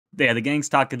Yeah, the gang's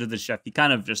talking to the chef. He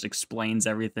kind of just explains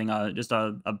everything. Just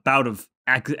a bout of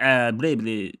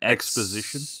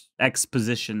Exposition?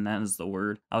 Exposition, that is the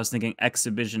word. I was thinking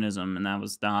exhibitionism, and that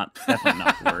was definitely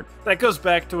not the word. That goes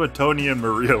back to what Tony and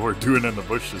Maria were doing in the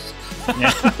bushes.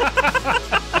 Yeah.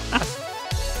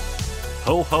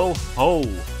 Ho, ho, ho.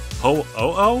 Ho, oh,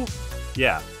 oh?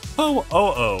 Yeah. Ho,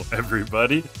 oh, oh,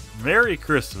 everybody. Merry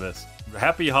Christmas.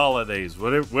 Happy holidays.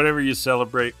 Whatever you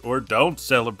celebrate or don't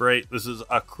celebrate, this is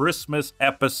a Christmas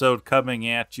episode coming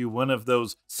at you. One of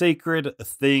those sacred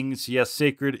things. Yes,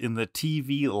 sacred in the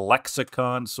TV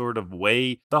lexicon sort of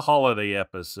way. The holiday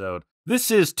episode. This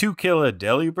is To Kill A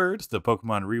Delibird, the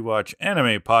Pokemon Rewatch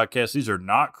anime podcast. These are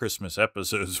not Christmas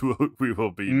episodes we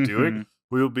will be doing.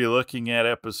 We will be looking at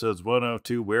episodes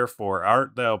 102, Wherefore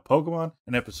Art Thou, Pokemon,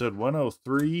 and episode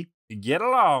 103, Get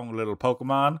Along, Little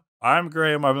Pokemon. I'm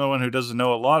Graham. I'm the one who doesn't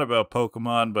know a lot about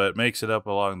Pokemon, but makes it up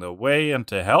along the way. And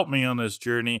to help me on this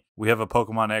journey, we have a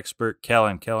Pokemon expert,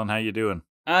 Kellan. Kellan, how you doing?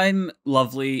 I'm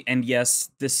lovely, and yes,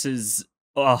 this is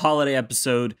a holiday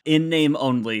episode in name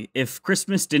only. If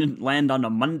Christmas didn't land on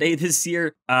a Monday this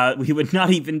year, we would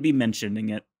not even be mentioning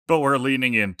it. But we're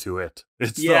leaning into it.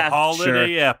 It's the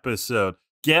holiday episode.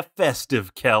 Get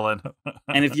festive, Kellan.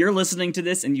 And if you're listening to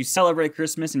this and you celebrate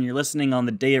Christmas and you're listening on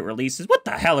the day it releases, what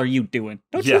the hell are you doing?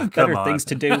 Don't you have better things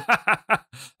to do?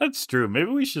 That's true.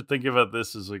 Maybe we should think about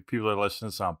this as like people are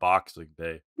listening to this on Boxing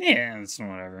Day. Yeah, it's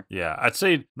whatever. Yeah, I'd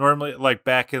say normally, like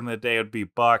back in the day, it would be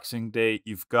Boxing Day.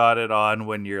 You've got it on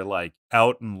when you're like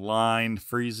out in line,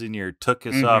 freezing your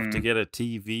tuchus off to get a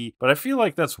TV. But I feel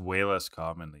like that's way less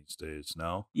common these days,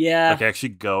 no? Yeah. Like actually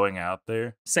going out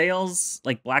there. Sales,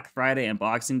 like Black Friday and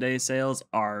Boxing Day sales,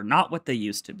 are not what they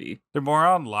used to be. They're more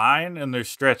online and they're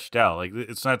stretched out. Like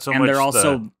it's not so much they're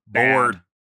also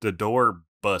the door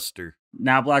buster.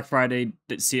 Now Black Friday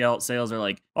sales are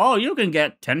like, oh, you can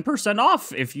get 10%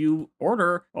 off if you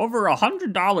order over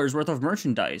 $100 worth of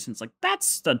merchandise. And it's like,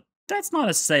 that's not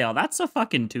a sale. That's a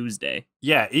fucking Tuesday.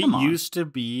 Yeah, it used to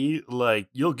be like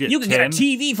you can get a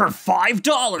TV for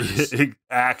 $5.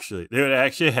 Actually, they would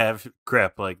actually have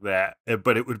crap like that,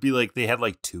 but it would be like they had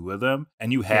like two of them,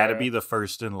 and you had to be the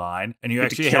first in line, and you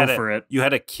actually had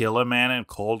to kill a man in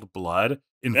cold blood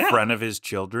in front of his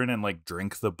children and like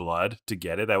drink the blood to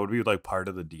get it. That would be like part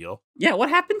of the deal. Yeah, what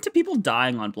happened to people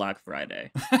dying on Black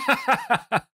Friday?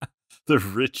 The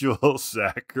ritual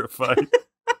sacrifice.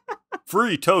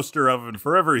 Free toaster oven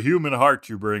for every human heart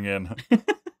you bring in.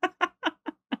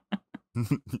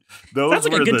 Those sounds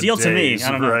like were a good the deal days, to me.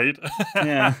 I don't know. Right?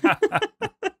 Yeah.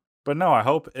 But no, I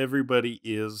hope everybody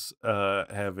is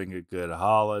having a good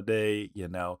holiday, you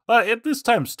know. But this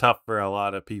time's tough for a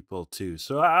lot of people too.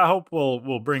 So I hope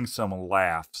we'll bring some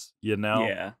laughs, you know.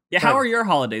 Yeah. Yeah, how are your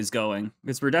holidays going?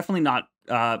 Because we're definitely not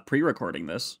pre-recording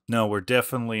this. No, we're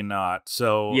definitely not.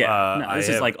 So this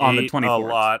is like on the 24th. A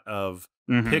lot of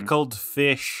pickled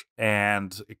fish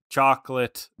and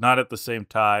chocolate, not at the same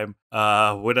time.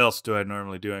 What else do I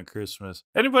normally do on Christmas?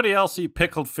 Anybody else eat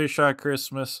pickled fish on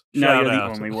Christmas? No, you're the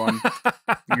only one.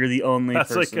 You're the only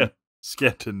person. That's like a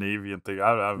Scandinavian thing.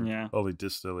 I'm only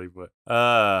distantly, but no,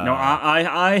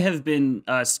 I have been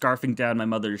scarfing down my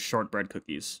mother's shortbread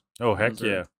cookies. Oh heck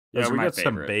yeah! Yeah, we got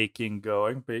some baking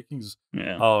going. Baking's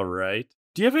all right.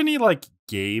 Do you have any like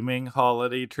gaming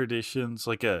holiday traditions,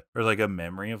 like a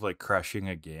memory of like crushing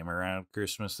a game around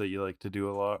Christmas that you like to do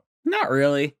a lot? Not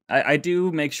really. I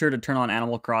do make sure to turn on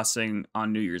Animal Crossing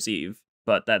on New Year's Eve,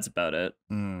 but that's about it.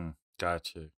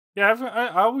 Gotcha. Yeah,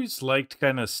 I always liked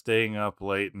kind of staying up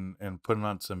late and putting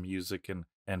on some music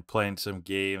and playing some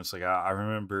games. Like I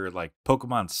remember like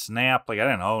Pokemon Snap. Like I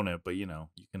didn't own it, but you know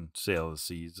you can sail the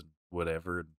seas and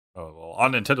whatever.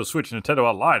 On Nintendo Switch, Nintendo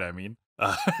Online. I mean.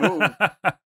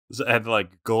 And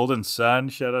like Golden Sun,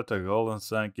 shout out to Golden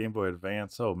Sun, Game Boy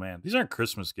Advance. Oh man, these aren't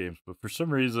Christmas games, but for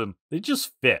some reason they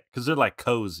just fit because they're like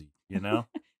cozy, you know.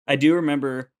 I do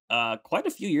remember quite a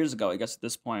few years ago, I guess at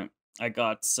this point, I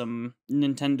got some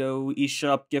Nintendo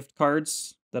eShop gift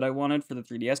cards that I wanted for the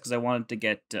 3DS because I wanted to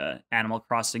get Animal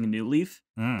Crossing New Leaf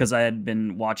because I had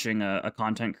been watching a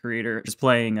content creator just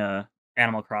playing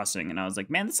Animal Crossing, and I was like,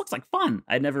 man, this looks like fun.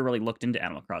 I'd never really looked into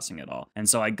Animal Crossing at all. And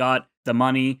so I got the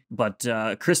money, but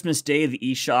Christmas Day, the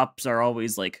eShops are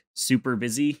always like super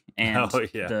busy, and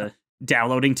the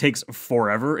downloading takes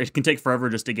forever. It can take forever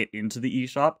just to get into the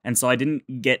eShop. And so I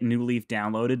didn't get New Leaf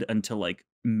downloaded until like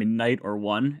midnight or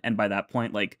 1, and by that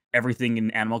point, like, everything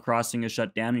in Animal Crossing is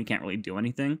shut down and you can't really do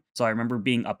anything. So I remember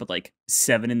being up at like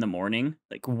 7 in the morning,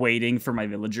 like waiting for my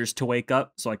villagers to wake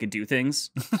up so I could do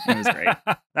things. It was great.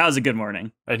 That was a good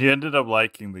morning. And you ended up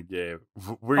liking the game.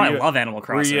 I love Animal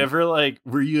Crossing. Were you ever like,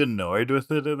 were you annoyed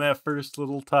with it in that first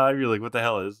little time? You're like, what the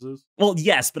hell is this? Well,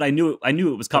 yes, but I knew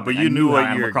it was coming. But you knew what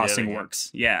Animal Crossing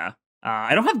works. Yeah.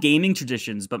 I don't have gaming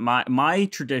traditions, but my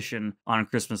tradition on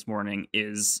Christmas morning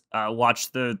is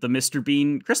watch the Mr.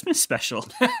 Bean Christmas special.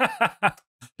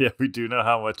 Yeah, we do know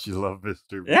how much you love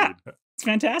Mr. Bean. Yeah, it's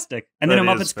fantastic. And then a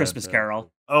Muppet's Christmas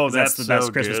Carol. Oh, that's the so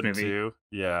best Christmas good movie too.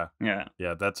 Yeah,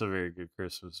 yeah. That's a very good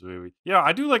Christmas movie. Yeah,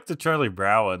 I do like the Charlie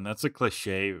Brown one. That's a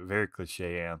very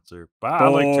cliche answer, but I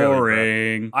like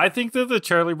Charlie Brown. I think that the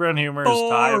Charlie Brown humor is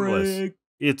timeless.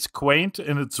 It's quaint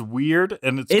and it's weird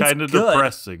and it's kind of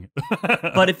depressing.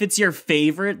 But if it's your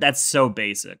favorite, that's so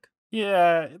basic.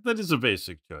 Yeah, that is a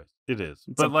basic choice. It is.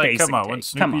 But like, come on, when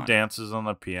Snoopy dances on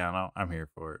the piano, I'm here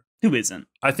for it. Who isn't?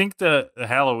 I think the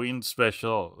Halloween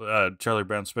special, Charlie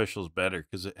Brown special, is better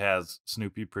because it has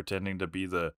Snoopy pretending to be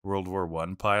the World War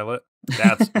I pilot.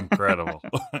 That's incredible.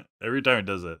 Every time he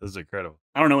does it, it's incredible.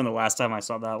 I don't know when the last time I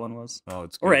saw that one was. Oh,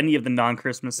 it's good. Or any of the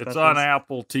non-Christmas stuff. It's on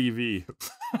Apple TV.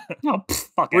 Oh,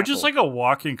 fuck We're Apple. just like a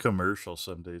walking commercial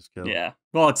some days, Kellan. Yeah.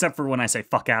 Well, except for when I say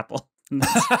fuck Apple.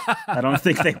 I don't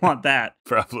think they want that.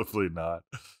 Probably not.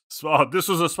 So, this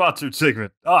was a sponsored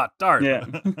segment. Oh, darn. Yeah.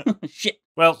 Shit.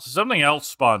 Well, something else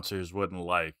sponsors wouldn't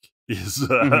like is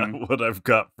what I've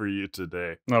got for you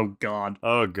today. Oh, God.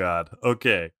 Oh, God.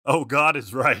 Okay. Oh, God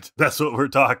is right. That's what we're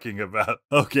talking about.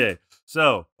 Okay.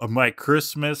 So, my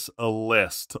Christmas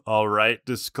list, all right?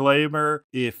 Disclaimer,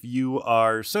 if you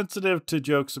are sensitive to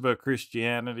jokes about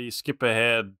Christianity, skip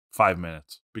ahead 5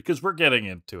 minutes because we're getting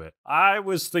into it. I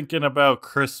was thinking about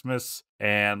Christmas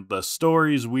and the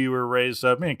stories we were raised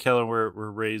up. Me and Kellan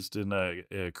were raised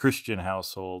in Christian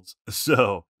households.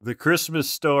 So the Christmas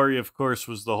story, of course,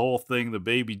 was the whole thing, the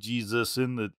baby Jesus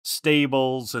in the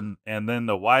stables, and then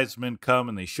the wise men come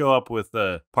and they show up with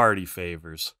party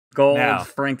favors. Gold,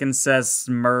 frankincense,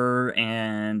 myrrh,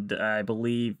 and I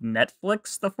believe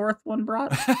Netflix, the fourth one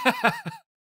brought.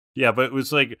 Yeah, but it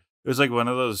was like one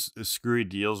of those screwy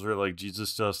deals where like Jesus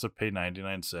still has to pay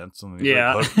 99 cents and he's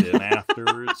like hooked in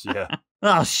afterwards. Yeah.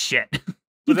 Oh shit.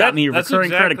 You got me a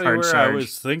recurring credit card charge. I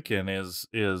was thinking is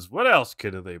what else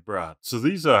could have they brought? So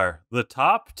these are the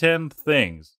top 10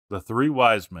 things the three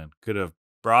wise men could have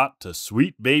brought to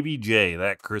sweet baby Jay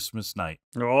that Christmas night.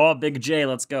 Oh, big J,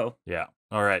 let's go. Yeah.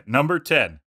 All right. Number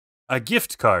 10, a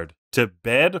gift card to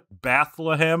Bed,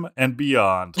 Bethlehem, and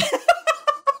beyond.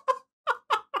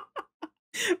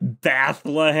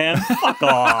 Bethlehem? Fuck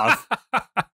off.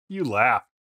 You laugh.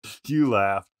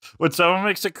 When someone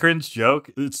makes a cringe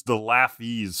joke, it's the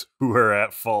laughies who are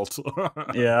at fault.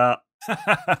 Yeah.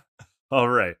 All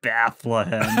right.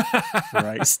 Bethlehem.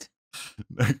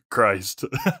 Christ.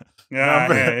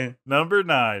 Number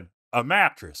 9, a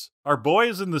mattress. Our boy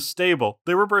is in the stable.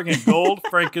 They were bringing gold,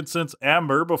 frankincense, and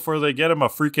myrrh before they get him a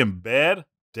freaking bed.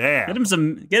 Damn.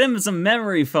 Get him some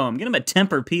memory foam. Get him a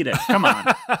Tempur-Pedic. Come on.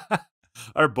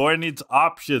 Our boy needs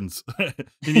options.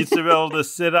 He needs to be able to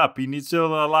sit up. He needs to be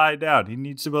able to lie down. He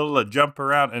needs to be able to jump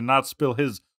around and not spill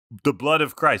the blood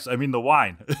of Christ. I mean, the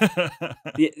wine.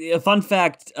 Fun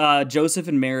fact, Joseph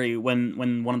and Mary,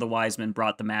 when one of the wise men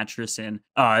brought the mattress in,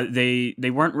 they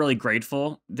weren't really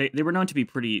grateful. They were known to be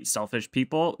pretty selfish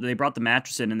people. They brought the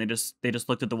mattress in and they just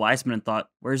looked at the wise men and thought,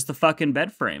 where's the fucking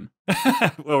bed frame?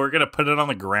 Well, we're going to put it on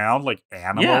the ground like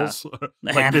animals. Yeah.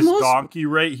 Like animals? This donkey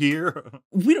right here.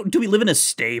 Do we live in a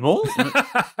stable?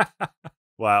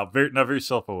 Wow, not very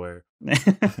self-aware.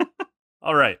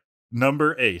 All right,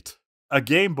 number 8. A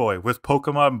Game Boy with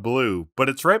Pokemon Blue, but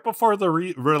it's right before the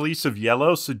release of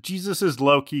Yellow, so Jesus is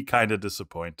low-key kind of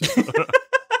disappointed.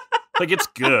 Like, it's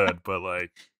good, but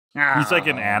like, he's like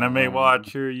an anime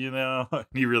watcher, you know?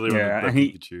 He really wanted that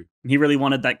Pikachu. He really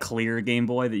wanted that clear Game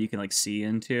Boy that you can like see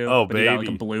into. Oh, but baby. He got, like,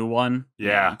 a blue one.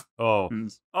 Yeah. Oh,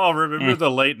 remember the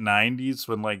late 90s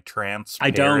when like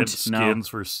transparent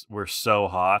skins were so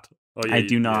hot? Oh, yeah, I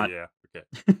do not. Yeah,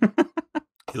 okay.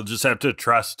 You'll just have to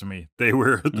trust me. They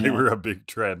were a big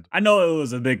trend. I know it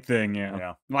was a big thing,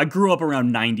 yeah. Well, I grew up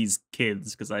around 90s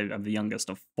kids because I'm the youngest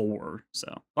of 4, so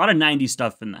a lot of 90s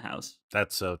stuff in the house.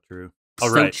 That's so true.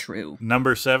 All right. So true.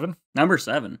 Number 7? Number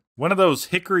 7. One of those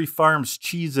Hickory Farms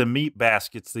cheese and meat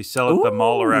baskets they sell at the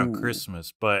mall around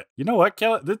Christmas. But you know what,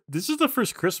 Kellan? This is the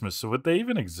first Christmas, so would they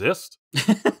even exist?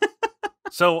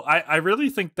 So I really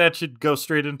think that should go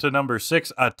straight into number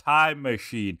 6, a time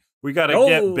machine. We got to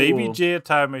get Baby J a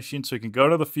time machine so he can go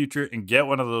to the future and get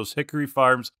one of those Hickory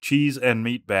Farms cheese and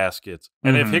meat baskets.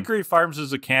 And if Hickory Farms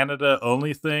is a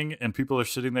Canada-only thing and people are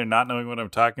sitting there not knowing what I'm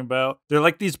talking about, they're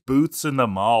like these booths in the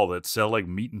mall that sell like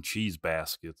meat and cheese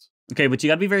baskets. Okay, but you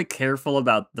got to be very careful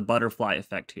about the butterfly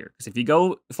effect here. Because if you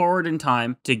go forward in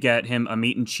time to get him a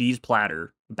meat and cheese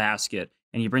platter basket,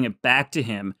 and you bring it back to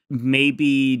him,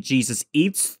 maybe Jesus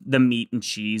eats the meat and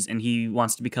cheese and he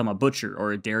wants to become a butcher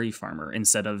or a dairy farmer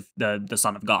instead of the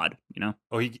son of God, you know?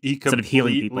 Oh, he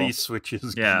completely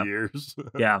switches gears.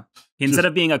 Yeah. Instead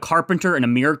of being a carpenter and a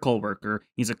miracle worker,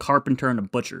 he's a carpenter and a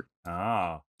butcher.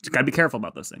 Ah. Just gotta be careful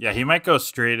about those things. Yeah, he might go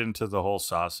straight into the whole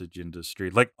sausage industry.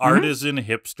 Like artisan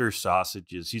hipster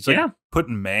sausages. He's like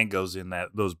putting mangoes in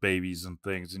those babies and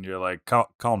things, and you're like,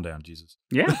 calm down, Jesus.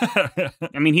 Yeah.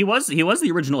 I mean, he was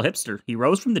the original hipster. He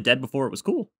rose from the dead before it was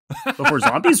cool. Before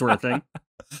zombies were a thing.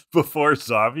 Before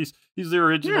zombies? He's the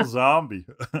original zombie.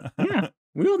 Yeah.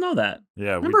 We all know that.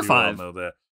 Yeah, Number we do 5. all know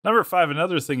that. Number 5,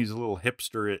 another thing he's a little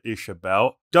hipster-ish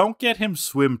about. Don't get him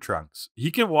swim trunks.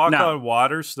 He can walk on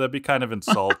water, so that'd be kind of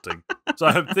insulting. So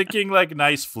I'm thinking like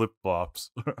nice flip-flops.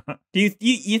 Do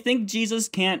you think Jesus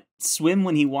can't swim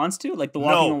when he wants to? Like the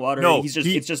walking on water? No, he's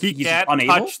just can't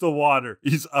unable? touch the water.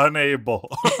 He's unable.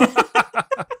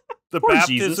 The Poor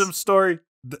baptism Jesus. story,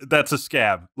 that's a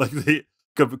scam. Like the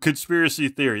conspiracy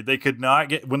theory. They could not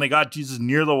get, when they got Jesus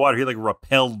near the water, he like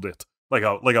repelled it. Like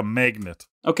a magnet.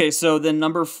 Okay, so then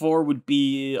number 4 would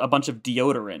be a bunch of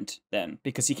deodorant then,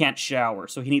 because he can't shower,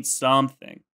 so he needs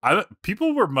something.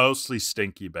 People were mostly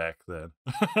stinky back then.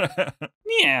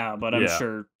 Yeah, but I'm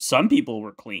sure some people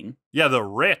were clean. Yeah, the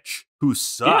rich who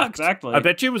sucked. Yeah, exactly. I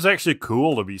bet you it was actually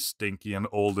cool to be stinky in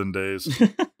olden days.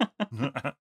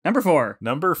 Number 4.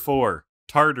 Number 4,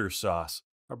 tartar sauce.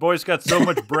 Our boy's got so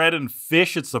much bread and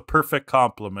fish, it's the perfect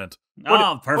compliment.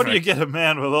 Perfect. What do you get a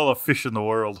man with all the fish in the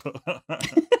world?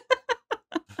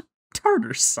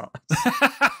 Tartar sauce.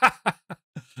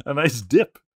 A nice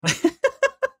dip.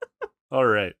 All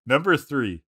right. Number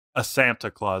 3, a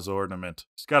Santa Claus ornament.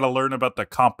 He's got to learn about the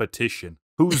competition.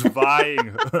 Who's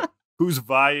vying? Who's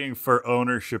vying for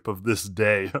ownership of this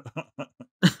day?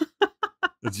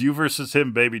 It's you versus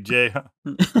him, Baby J.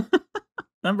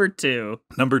 Number 2.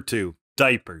 Number 2,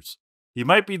 diapers. He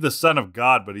might be the son of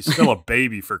God, but he's still a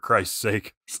baby, for Christ's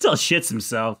sake. He still shits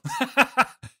himself.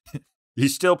 He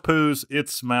still poos, it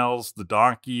smells, the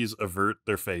donkeys avert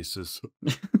their faces.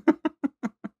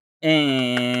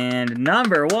 And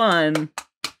number 1.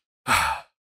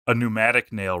 A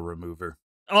pneumatic nail remover.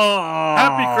 Oh!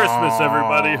 Happy Christmas,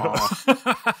 everybody!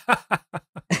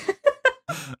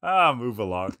 Move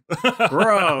along.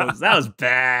 Gross. That was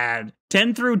bad.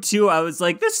 10 through 2, I was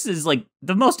like, this is like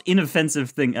the most inoffensive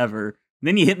thing ever. And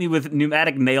then you hit me with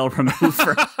pneumatic nail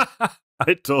remover.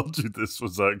 I told you this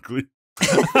was ugly.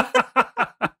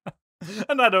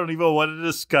 And I don't even want to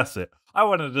discuss it. I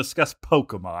want to discuss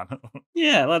Pokemon.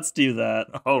 Yeah, let's do that.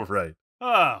 All right.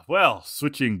 Well,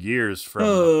 switching gears from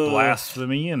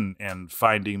blasphemy and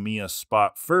finding me a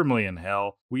spot firmly in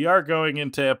hell, we are going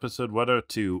into episode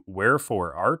 102,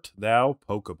 Wherefore Art Thou,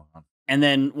 Pokemon. And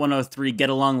then 103, Get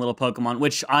Along Little Pokemon,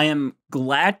 which I am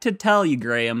glad to tell you,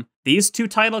 Graham, these 2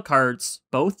 title cards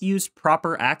both use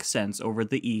proper accents over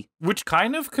the E. Which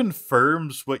kind of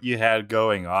confirms what you had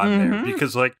going on there,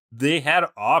 because like they had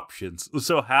options.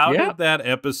 So how did that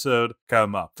episode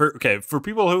come up? For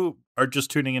people who are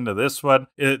just tuning into this one,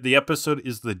 the episode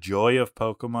is The Joy of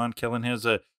Pokemon. Kellan has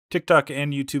a TikTok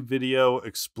and YouTube video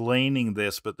explaining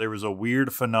this, but there was a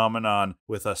weird phenomenon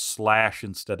with a slash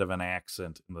instead of an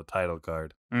accent in the title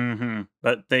card.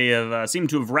 But they have seemed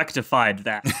to have rectified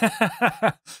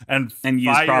that and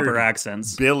used proper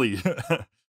accents. Billy,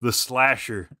 the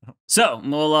slasher. So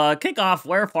we'll kick off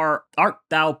Wherefore Art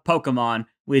Thou, Pokemon,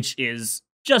 which is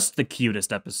just the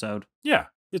cutest episode. Yeah,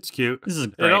 it's cute. This is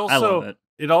great. I love it.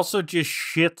 It also just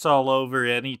shits all over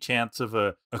any chance of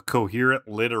a coherent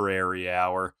literary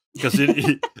hour. Because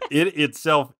it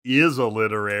itself is a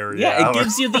literary hour. It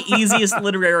gives you the easiest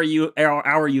literary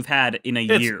hour you've had in a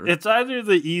year. It's either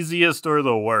the easiest or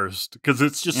the worst, because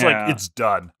it's just like, it's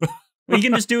done. You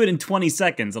can just do it in 20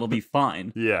 seconds. It'll be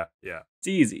fine. Yeah. It's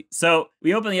easy. So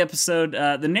we open the episode.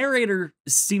 The narrator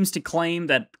seems to claim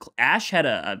that Ash had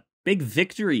a big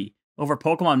victory over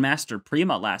Pokemon Master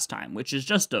Prima last time, which is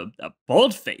just a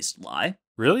bold-faced lie.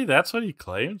 Really? That's what he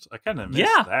claims? I kind of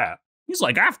missed that. He's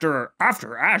like, after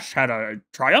Ash had a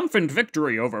triumphant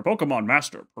victory over Pokemon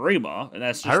Master Prima, and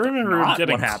that's just I remember him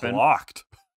getting clocked.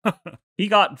 He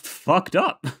got fucked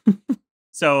up.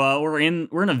 So we're in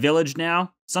a village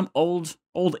now. Some old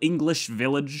English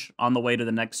village on the way to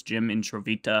the next gym in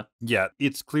Trovita. Yeah,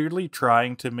 it's clearly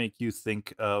trying to make you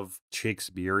think of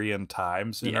Shakespearean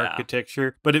times in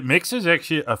architecture, but it mixes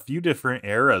actually a few different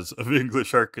eras of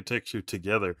English architecture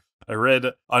together. I read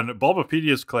on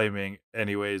Bulbapedia's claiming,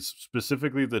 anyways,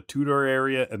 specifically the Tudor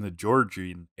area and the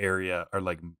Georgian area are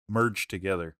like merged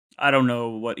together. I don't know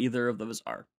what either of those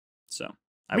are, so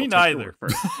I Me will take your neither.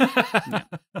 word for it.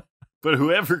 Yeah. But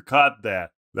whoever caught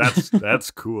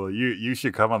that's cool. You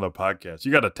should come on the podcast.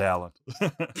 You got a talent.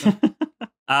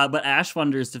 But Ash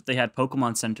wonders if they had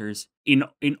Pokemon centers in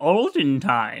olden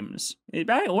times,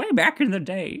 way back in the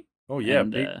day. Oh yeah,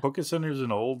 And, big Poké Centers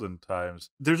in olden times.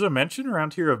 There's a mention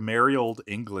around here of merry old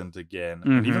England again,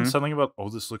 and even something about,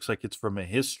 this looks like it's from a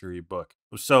history book.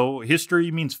 So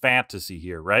history means fantasy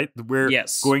here, right? We're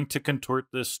going to contort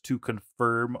this to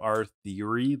confirm our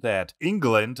theory that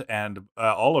England and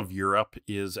all of Europe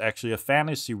is actually a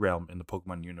fantasy realm in the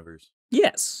Pokemon universe.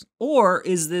 Yes. Or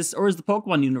is the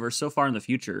Pokemon universe so far in the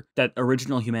future that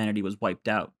original humanity was wiped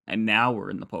out, and now we're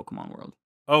in the Pokemon world?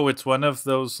 Oh, it's one of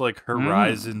those like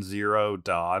Horizon Zero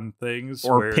Dawn things.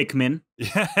 Or Pikmin.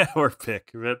 Yeah, or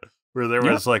Pikmin. Where there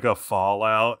was like a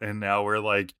fallout, and now we're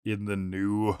like in the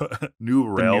new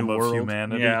realm of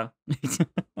humanity. Yeah.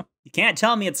 You can't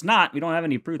tell me it's not. We don't have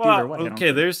any proof either way.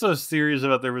 Okay, there's those theories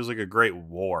about there was like a great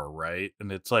war, right?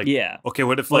 And it's like, okay,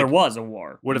 what if there was a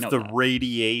war? What if the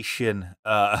radiation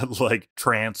like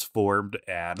transformed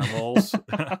animals?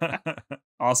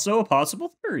 Also a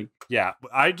possible theory. Yeah,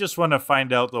 I just want to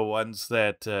find out the ones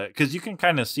that, because you can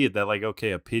kind of see it that like,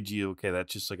 okay, a Pidgey, okay,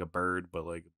 that's just like a bird, but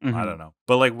like, I don't know.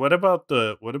 But like, what about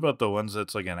the ones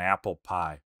that's like an apple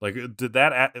pie? Like, did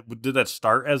that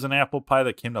start as an apple pie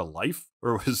that came to life?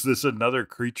 Or was this another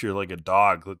creature like a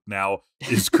dog that now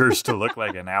is cursed to look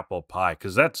like an apple pie?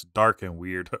 Because that's dark and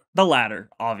weird. The latter,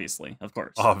 obviously, of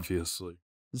course. Obviously.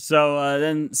 So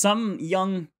then some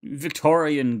young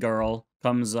Victorian girl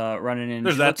comes running in.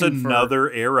 That's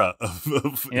another era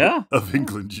of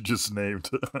England you just named.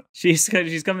 She's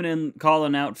coming in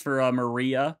calling out for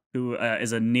Maria, who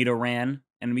is a Nidoran.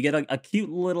 And we get a cute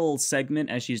little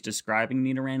segment as she's describing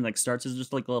Nidoran, like starts as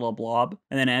just like a little blob.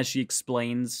 And then as she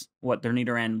explains what their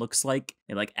Nidoran looks like,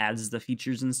 it like adds the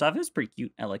features and stuff. It was pretty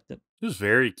cute. I liked it. It was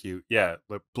very cute. Yeah.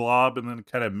 Like blob and then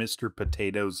kind of Mr.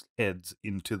 Potato's heads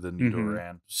into the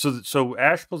Nidoran. So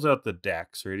Ash pulls out the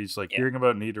dex, right? He's like hearing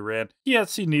about Nidoran. He had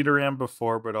seen Nidoran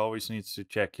before, but always needs to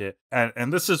check it.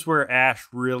 And this is where Ash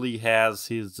really has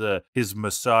his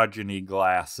misogyny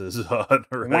glasses on,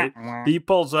 right? He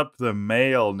pulls up the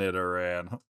male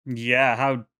Nidoran. Yeah,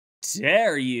 how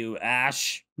dare you,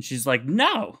 Ash? And she's like,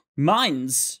 no,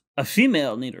 mine's a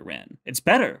female Nidoran. It's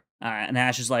better. And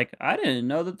Ash is like, I didn't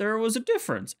know that there was a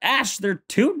difference. Ash, they're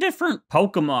two different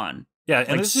Pokemon. Yeah, and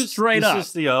like, this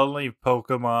is the only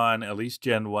Pokemon, at least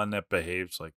Gen 1, that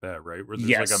behaves like that, right? Where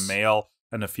there's like a male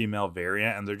and a female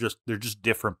variant, and they're just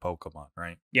different Pokemon,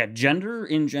 right? Yeah, gender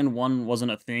in Gen 1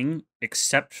 wasn't a thing,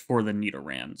 except for the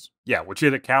Nidorans. Yeah, which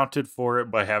it accounted for it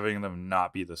by having them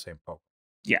not be the same Pokemon.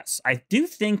 Yes, I do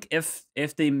think if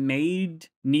they made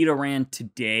Nidoran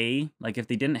today, like if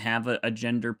they didn't have a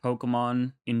gender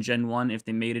Pokemon in Gen 1, if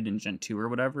they made it in Gen 2 or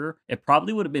whatever, it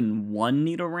probably would have been one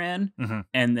Nidoran,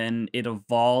 and then it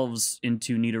evolves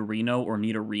into Nidorino or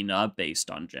Nidorina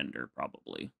based on gender,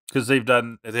 probably. Because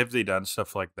have they done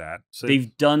stuff like that? So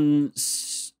they've done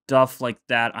stuff like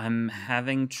that. I'm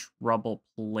having trouble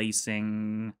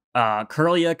placing.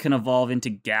 Curlia can evolve into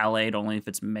Gallade only if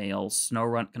it's male.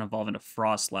 Snorunt can evolve into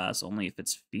Frostlass only if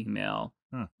it's female.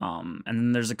 And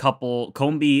then there's a couple.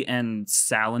 Combee and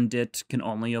Salandit can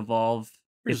only evolve.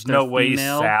 There's no way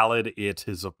Salandit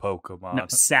is a Pokemon. No,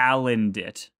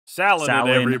 Salandit. Salandit,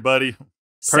 everybody.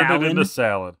 Turn it into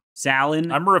salad.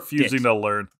 Salin. I'm refusing to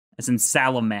learn. As in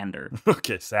salamander.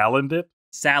 Okay, Salandit?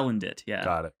 Salandit, yeah.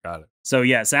 Got it. So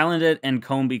yeah, Salandit and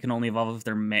Combee can only evolve if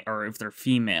they're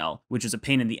female, which is a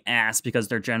pain in the ass because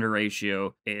their gender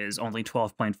ratio is only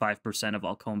 12.5% of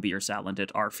all Combee or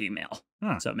Salandit are female.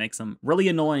 So it makes them really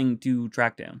annoying to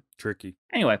track down. Tricky.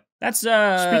 Anyway, that's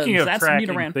speaking of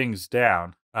tracking things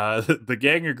down. The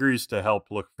gang agrees to help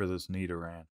look for this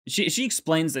Nidoran. She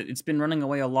explains that it's been running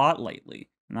away a lot lately.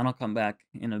 And that'll come back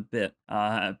in a bit.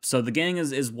 So the gang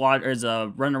is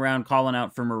running around calling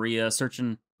out for Maria,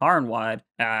 searching far and wide.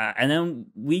 And then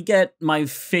we get my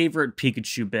favorite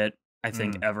Pikachu bit, I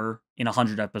think, ever in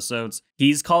 100 episodes.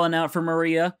 He's calling out for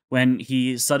Maria when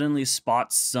he suddenly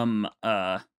spots some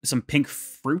pink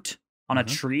fruit on a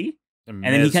tree. And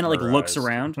then he kind of like looks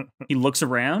Mesmerized. around. He looks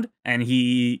around and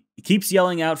he keeps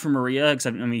yelling out for Maria,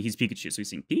 except, I mean, he's Pikachu, so he's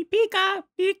saying, Pika,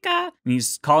 Pika. And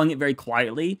he's calling it very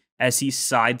quietly as he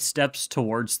sidesteps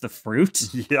towards the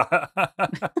fruit. Yeah.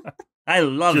 I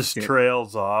love it. Just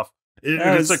trails off.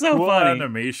 It's a so cool funny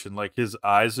animation. Like his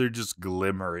eyes are just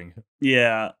glimmering.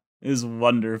 Yeah, it was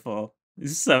wonderful.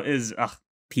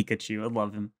 Pikachu. I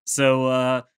love him.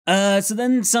 So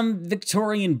then some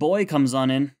Victorian boy comes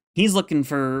on in. He's looking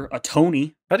for a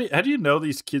Tony. How do you know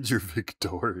these kids are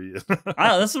Victorian?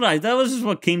 That was just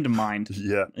what came to mind.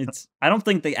 Yeah. I don't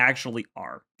think they actually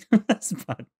are. That's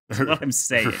what I'm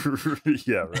saying.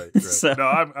 Yeah, right. So, no,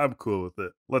 I'm cool with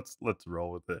it. Let's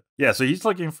roll with it. Yeah, so he's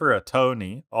looking for a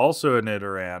Tony, also a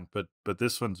Nidoran, but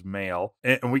this one's male.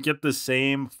 And we get the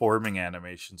same forming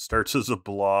animation. Starts as a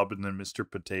blob, and then Mr.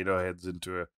 Potato heads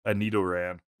into a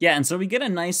Nidoran. Yeah, and so we get a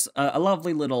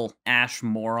lovely little Ash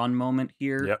Moron moment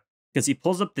here. Yep. Because he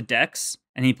pulls up the decks,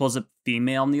 and he pulls up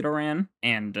female Nidoran,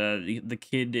 and the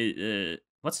kid,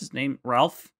 what's his name?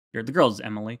 Ralph? The girl's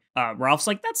Emily. Ralph's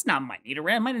like, that's not my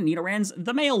Nidoran. My Nidoran's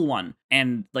the male one.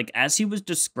 And like, as he was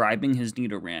describing his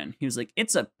Nidoran, he was like,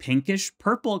 it's a pinkish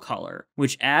purple color,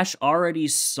 which Ash already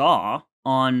saw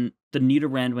on the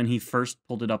Nidoran when he first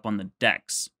pulled it up on the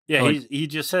decks. Yeah, so, he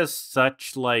just has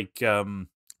such like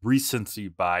recency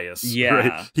bias. Yeah.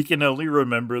 Right? He can only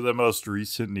remember the most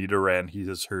recent Nidoran he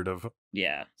has heard of.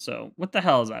 Yeah. So what the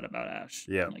hell is that about, Ash?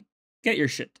 Yeah. Like, get your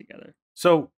shit together.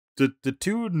 So the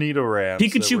two Nidorans.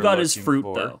 Pikachu got his fruit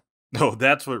though. No,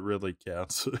 that's what really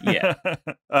counts. Yeah.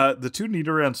 The two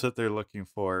Nidorans that they're looking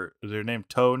for, they're named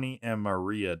Tony and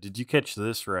Maria. Did you catch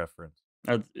this reference?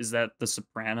 Is that The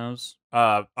Sopranos?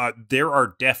 There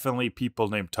are definitely people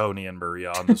named Tony and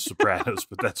Maria on The Sopranos,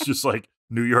 but that's just like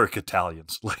New York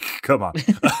Italians. Like, come on.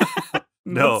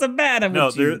 No, what's the matter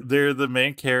with you? They're the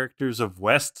main characters of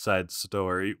West Side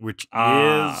Story, which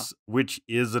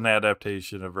is an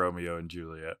adaptation of Romeo and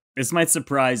Juliet. This might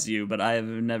surprise you, but I have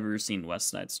never seen West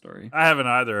Side Story. I haven't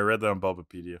either. I read that on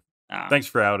Bulbapedia. Thanks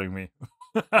for outing me.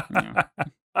 Yeah.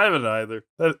 I haven't either.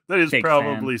 That is Big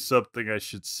probably something I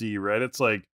should see, right? It's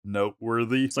like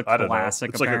noteworthy. It's a classic.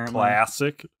 It's like a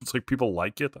classic. It's like people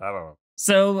like it. I don't know.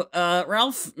 So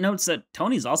Ralph notes that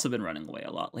Tony's also been running away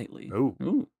a lot lately.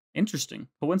 Ooh. Interesting.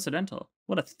 Coincidental.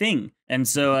 What a thing. And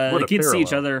so the kids see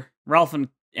each other. Ralph and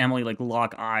Emily like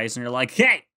lock eyes and they're like,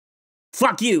 hey,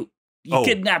 fuck you. You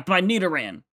kidnapped my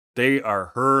Nidoran. They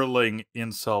are hurling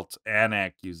insults and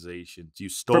accusations. You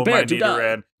stole my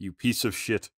Nidoran, you piece of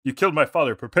shit. You killed my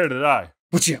father. Prepare to die.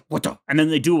 What the? And then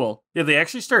they duel. Yeah, they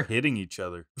actually start hitting each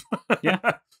other. Yeah.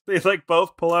 They like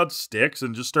both pull out sticks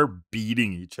and just start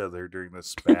beating each other during this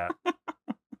spat.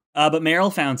 But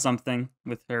Meryl found something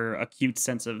with her acute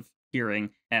sense of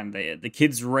hearing, and the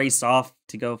kids race off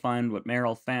to go find what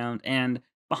Meryl found, and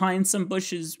behind some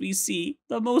bushes, we see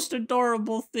the most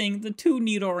adorable thing. The two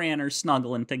Nidoran are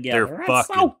snuggling together. That's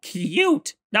so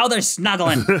cute. Now they're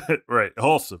snuggling. Right.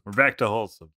 Wholesome. We're back to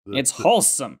wholesome. It's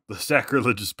wholesome. The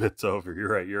sacrilegious bit's over. You're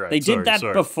right. They did that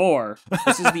before.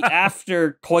 This is the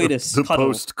after coitus the cuddle.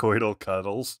 Post-coital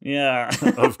cuddles. Yeah.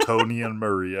 Of Tony and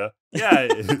Maria. Yeah,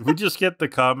 we just get the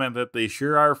comment that they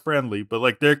sure are friendly, but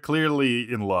like they're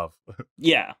clearly in love.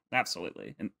 Yeah,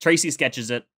 absolutely. And Tracy sketches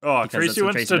it. Oh, Tracy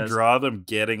wants to draw them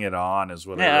getting it on is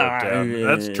what I wrote down.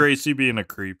 That's Tracy being a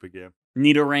creep again.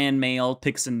 Nidoran male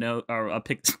picks a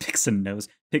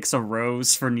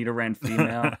rose for Nidoran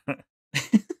female.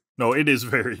 No, it is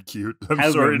very cute.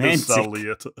 I'm sorry to sully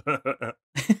it.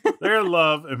 They're in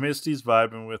love, and Misty's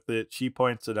vibing with it. She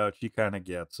points it out. She kind of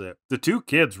gets it. The two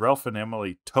kids, Ralph and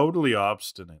Emily, totally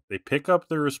obstinate. They pick up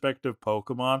their respective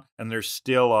Pokemon, and they're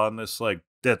still on this, like,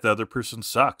 that the other person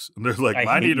sucks. And they're like,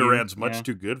 my Nidoran's much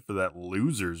too good for that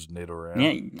loser's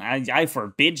Nidoran. Yeah, I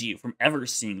forbid you from ever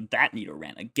seeing that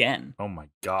Nidoran again. Oh my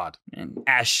god. And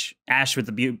Ash with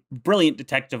the brilliant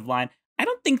detective line, I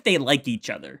don't think they like each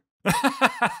other.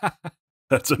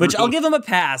 Which I'll give him a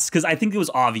pass because I think it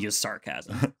was obvious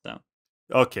sarcasm. So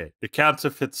okay, it counts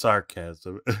if it's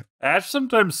sarcasm. Ash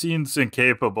sometimes seems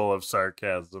incapable of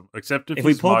sarcasm, except if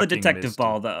we pull the detective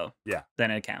ball, though. Yeah,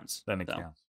 then it counts.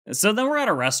 Counts. So then we're at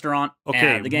a restaurant.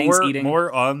 Okay, the gang's eating.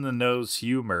 More on the nose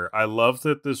humor. I love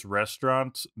that this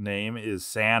restaurant's name is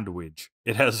Sandwich.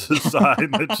 It has a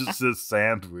sign that just says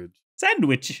Sandwich.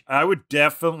 Sandwich. I would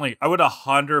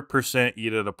 100%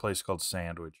 eat at a place called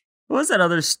Sandwich. What was that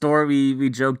other store we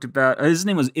joked about?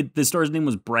 The store's name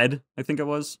was Bread, I think it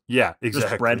was. Yeah,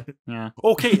 exactly. Just bread. Yeah.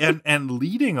 Okay, and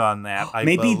leading on that,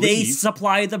 maybe they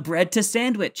supply the bread to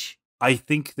Sandwich. I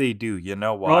think they do. You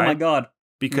know why? Oh my god.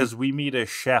 Because we meet a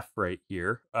chef right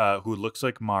here, who looks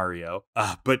like Mario.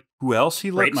 But who else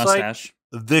he looks like? Great mustache.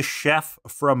 the chef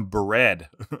from Bread.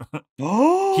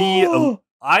 Oh,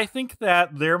 I think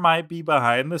that there might be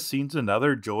behind the scenes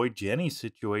another Joy Jenny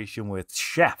situation with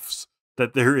chefs.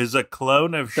 That there is a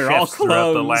clone of they're all chefs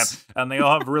throughout the land, clones. and they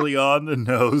all have really on the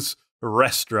nose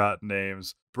restaurant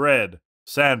names: bread,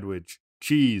 sandwich,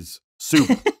 cheese, soup,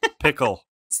 pickle.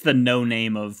 It's the no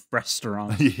name of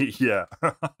restaurant. Yeah.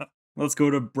 Let's go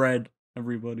to Bread,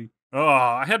 everybody. Oh,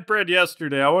 I had bread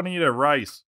yesterday. I want to eat a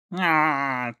rice.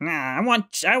 I want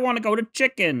to go to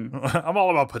chicken. I'm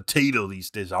all about potato these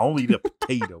days. I only eat a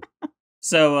potato.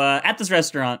 So at this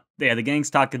restaurant, yeah, the gang's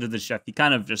talking to the chef. He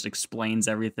kind of just explains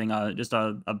everything. Just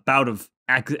a bout of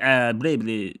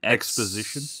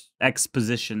Exposition.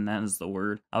 Exposition, that is the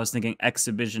word. I was thinking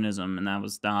exhibitionism, and that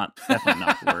was definitely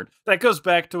not the word. That goes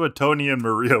back to what Tony and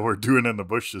Maria were doing in the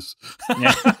bushes.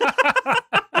 Yeah.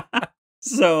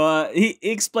 So he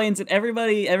explains that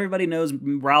everybody knows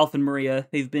Ralph and Maria.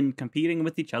 They've been competing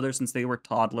with each other since they were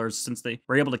toddlers, since they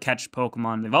were able to catch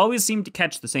Pokemon. They've always seemed to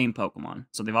catch the same Pokemon,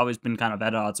 so they've always been kind of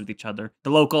at odds with each other. The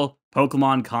local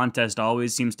Pokemon contest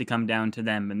always seems to come down to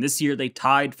them, and this year they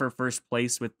tied for first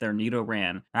place with their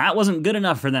Nidoran. That wasn't good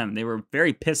enough for them. They were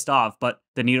very pissed off, but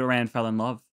the Nidoran fell in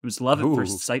love. It was love at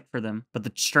first sight for them, but the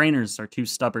trainers are too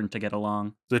stubborn to get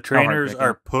along. The trainers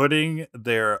are putting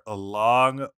their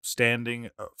long-standing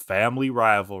family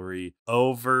rivalry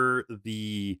over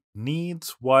the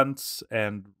needs, wants,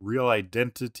 and real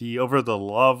identity, over the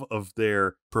love of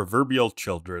their proverbial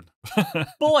children.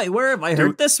 Boy, where have I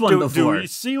heard this one before? Do we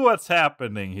see what's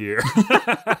happening here?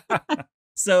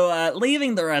 So,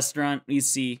 leaving the restaurant, we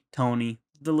see Tony,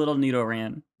 the little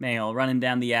Nidoran male, running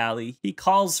down the alley. He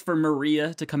calls for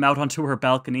Maria to come out onto her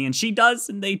balcony, and she does,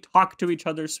 and they talk to each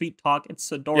other, sweet talk.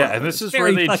 It's adorable. Yeah, and this is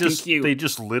where they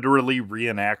just literally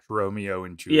reenact Romeo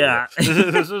and Juliet. Yeah.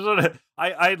 This is what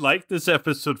I like this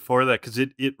episode for that, because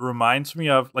it reminds me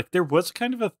of, like, there was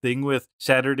kind of a thing with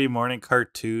Saturday morning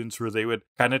cartoons where they would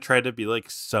kind of try to be,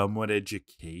 like, somewhat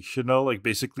educational, like,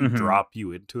 basically drop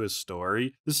you into a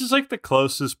story. This is, like, the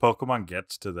closest Pokemon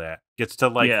gets to that. Gets to,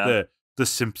 like, the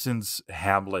Simpsons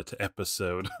Hamlet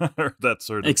episode, or that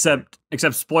sort of Except,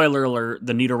 spoiler alert,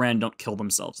 the Nidoran don't kill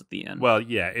themselves at the end. Well,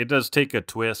 yeah, it does take a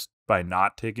twist by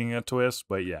not taking a twist,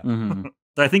 but yeah.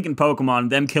 So I think in Pokemon,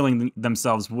 them killing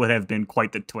themselves would have been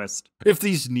quite the twist. If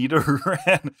these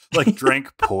Nidoran, like,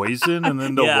 drank poison, and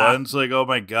then the one's like, oh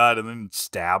my god, and then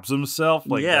stabs himself,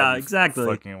 like, yeah, exactly.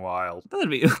 Fucking wild. That'd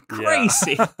be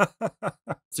crazy.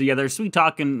 So yeah, they're sweet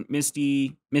talking.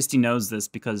 Misty knows this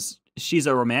because she's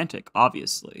a romantic,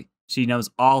 obviously. She knows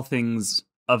all things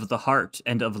of the heart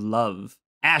and of love.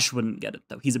 Ash wouldn't get it,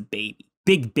 though. He's a baby.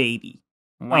 Big baby.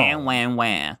 Wah, wah,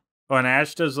 wah. Oh, and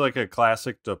Ash does, like, a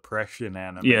classic depression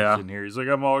animation here. He's like,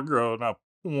 I'm all grown up.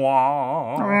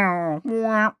 Wah.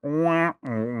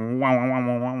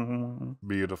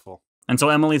 Beautiful. And so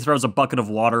Emily throws a bucket of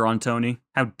water on Tony.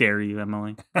 How dare you,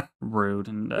 Emily? Rude.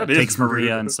 And takes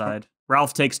Maria inside.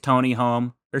 Ralph takes Tony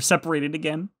home. They're separated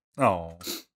again. Oh.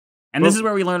 And this is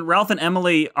where we learn Ralph and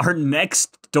Emily are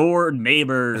next door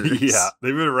neighbors. Yeah,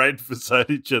 they've been right beside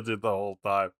each other the whole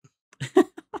time.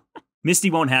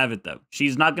 Misty won't have it, though.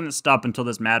 She's not going to stop until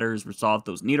this matter is resolved.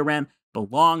 Those Nidoran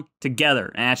belong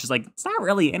together. And Ash is like, it's not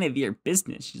really any of your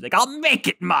business. She's like, I'll make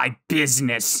it my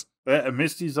business.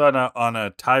 Misty's on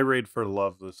a tirade for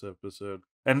love this episode.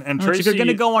 And Tracy, if you're going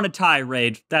to go on a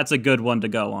tirade, that's a good one to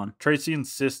go on. Tracy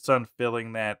insists on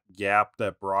filling that gap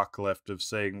that Brock left of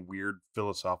saying weird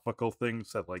philosophical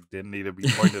things that, like, didn't need to be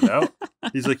pointed out.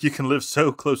 He's like, you can live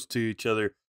so close to each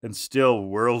other and still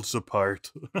worlds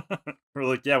apart. We're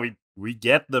like, yeah, we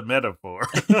get the metaphor.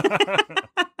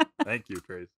 Thank you,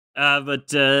 Trace.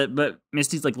 But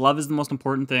Misty's like, love is the most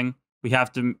important thing. We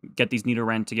have to get these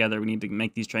Nidoran together. We need to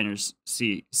make these trainers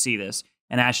see this.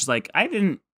 And Ash is like, I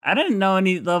didn't know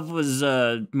any love was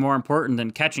more important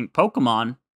than catching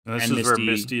Pokemon. And this is where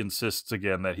Misty insists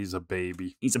again that he's a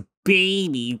baby. He's a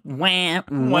baby. Wah,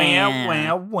 wah. Wah,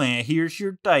 wah, wah. Here's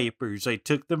your diapers. I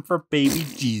took them for baby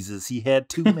Jesus. He had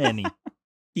too many.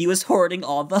 He was hoarding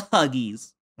all the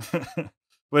Huggies.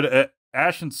 But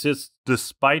Ash insists,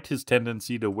 despite his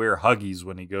tendency to wear Huggies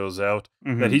when he goes out,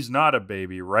 that he's not a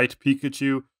baby, right,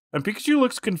 Pikachu? And Pikachu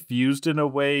looks confused in a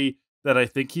way that I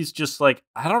think he's just like,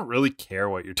 I don't really care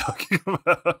what you're talking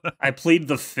about. I plead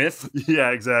the fifth. Yeah,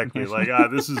 exactly. Like,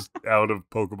 this is out of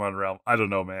Pokemon realm. I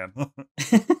don't know, man.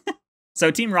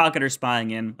 So Team Rocket are spying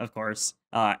in, of course.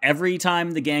 Every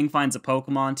time the gang finds a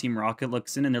Pokemon, Team Rocket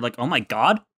looks in and they're like, oh my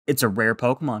god, it's a rare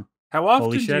Pokemon. How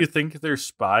often do you think they're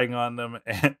spying on them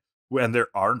when there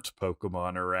aren't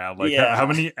Pokemon around? Like, how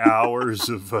many hours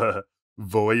of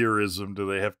voyeurism do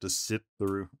they have to sit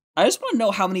through? I just want to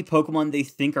know how many Pokemon they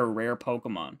think are rare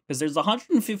Pokemon. Because there's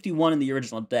 151 in the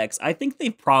original dex. I think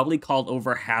they've probably called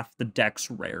over half the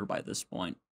dex rare by this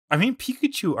point. I mean,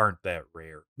 Pikachu aren't that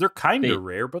rare. They're kind of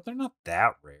rare, but they're not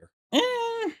that rare.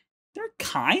 They're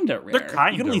kind of rare. They're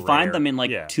kind of You can only rare. find them in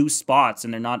like 2 spots,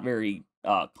 and they're not very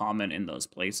common in those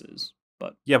places.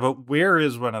 But yeah, but where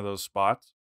is one of those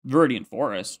spots? Viridian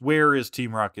Forest. Where is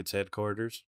Team Rocket's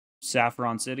headquarters?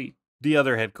 Saffron City. The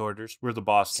other headquarters, where the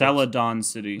boss lives. Celadon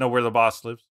City. No, where the boss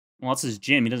lives. Well, that's his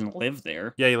gym. He doesn't live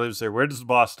there. Yeah, he lives there. Where does the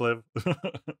boss live?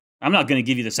 I'm not going to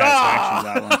give you the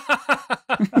satisfaction of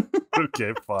that one.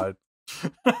 Okay, fine.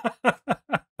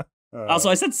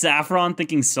 Also, I said Saffron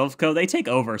thinking Silphco. They take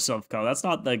over Silphco. That's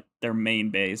not their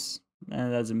main base.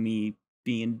 That's me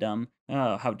being dumb.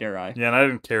 Oh, how dare I? Yeah, and I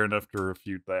didn't care enough to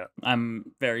refute that.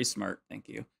 I'm very smart, thank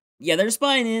you. Yeah, they're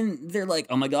spying in. They're like,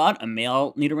 oh my god, a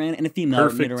male Nidoran and a female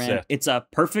Nidoran. Set. It's a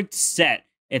perfect set.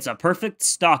 It's a perfect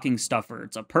stocking stuffer.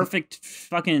 It's a perfect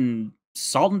fucking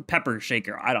salt and pepper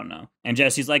shaker. I don't know. And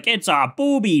Jesse's like, it's a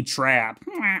booby trap.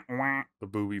 The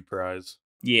booby prize.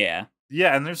 Yeah.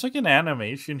 Yeah, and there's like an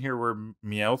animation here where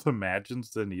Meowth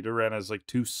imagines the Nidoran as like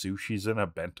 2 sushis in a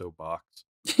bento box,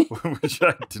 which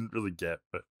I didn't really get,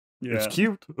 but it's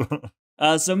cute.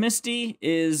 So Misty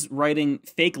is writing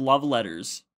fake love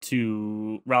letters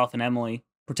to Ralph and Emily,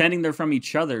 pretending they're from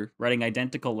each other, writing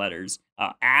identical letters.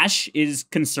 Ash is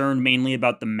concerned mainly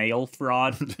about the mail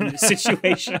fraud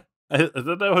situation. I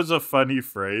thought that was a funny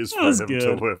phrase for him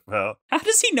to whip out. How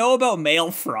does he know about mail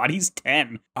fraud? He's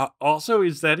 10. Also,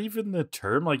 is that even the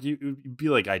term? Like, you'd be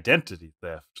like identity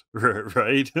theft,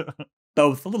 right?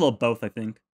 Both. A little both, I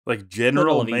think. Like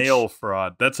general mail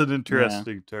fraud. That's an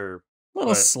interesting term. A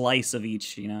little slice of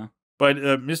each, you know.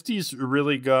 But Misty's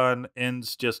really gone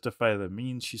ends justify the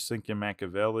means. She's thinking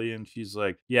Machiavellian. She's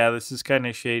like, yeah, this is kind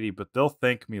of shady, but they'll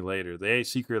thank me later. They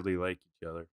secretly like each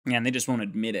other. Yeah, and they just won't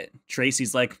admit it.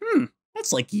 Tracy's like,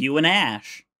 that's like you and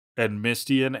Ash. And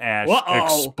Misty and Ash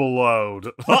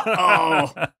explode.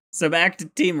 So back to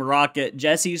Team Rocket.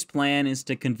 Jesse's plan is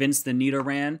to convince the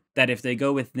Nidoran that if they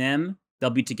go with them, they'll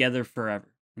be together forever.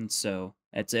 And so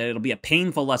it'll be a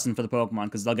painful lesson for the Pokemon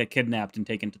because they'll get kidnapped and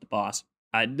taken to the boss.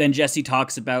 Then Jessie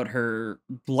talks about her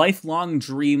lifelong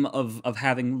dream of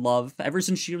having love. Ever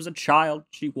since she was a child,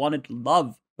 she wanted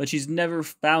love, but she's never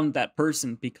found that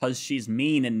person because she's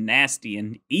mean and nasty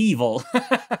and evil.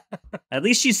 At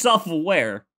least she's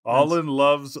self-aware. All in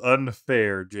love's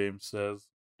unfair, James says.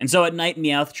 And so at night,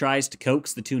 Meowth tries to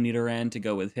coax the 2 Nidoran to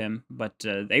go with him, but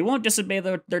they won't disobey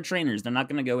their trainers. They're not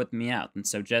going to go with Meowth. And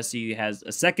so Jessie has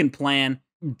a second plan.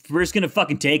 We're just going to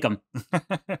fucking take them.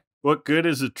 What good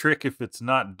is a trick if it's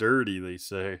not dirty, they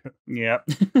say. Yep.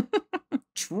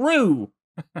 True.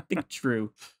 Big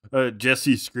true.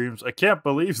 Jessie screams, I can't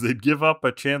believe they'd give up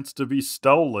a chance to be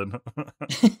stolen.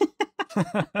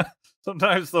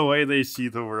 Sometimes the way they see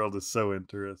the world is so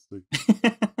interesting.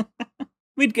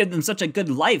 We'd give them such a good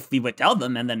life, we would tell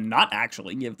them, and then not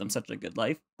actually give them such a good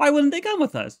life. Why wouldn't they come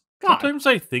with us? God. Sometimes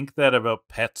I think that about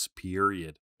pets,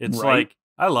 period. It's like,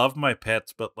 I love my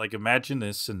pets, but like, imagine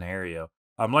this scenario.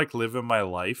 I'm like living my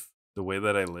life the way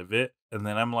that I live it, and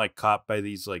then I'm like caught by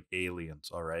these like aliens,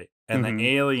 all right? And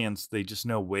the aliens, they just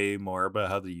know way more about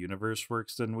how the universe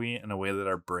works than we in a way that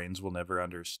our brains will never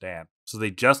understand. So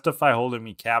they justify holding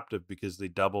me captive because they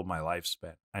double my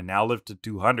lifespan. I now live to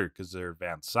 200 because they're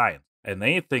advanced science. And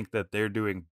they think that they're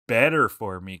doing better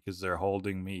for me because they're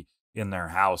holding me in their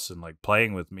house and like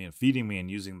playing with me and feeding me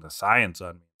and using the science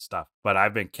on me and stuff. But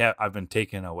I've been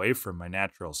taken away from my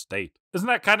natural state. Isn't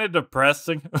that kind of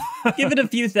depressing? Give it a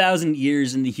few thousand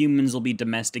years and the humans will be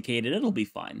domesticated. It'll be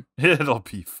fine. It'll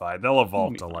be fine. They'll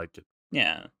evolve to like it.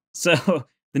 Yeah. So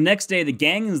the next day, the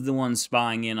gang is the one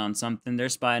spying in on something. They're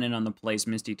spying in on the place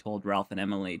Misty told Ralph and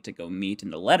Emily to go meet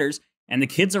in the letters. And the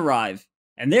kids arrive.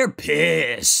 And they're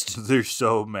pissed. They're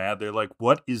so mad. They're like,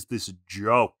 what is this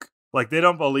joke? Like, they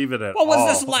don't believe it at all. What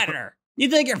was this letter? You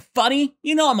think you're funny?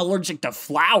 You know I'm allergic to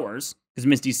flowers. Because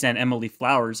Misty sent Emily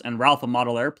flowers and Ralph a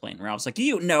model airplane. Ralph's like,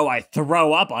 you know I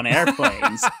throw up on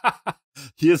airplanes.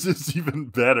 His is even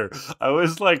better. I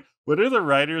was like, what are the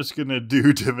writers going to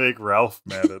do to make Ralph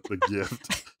mad at the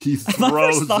gift? He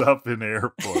throws up in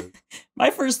airport.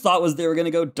 My first thought was they were going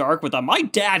to go dark with my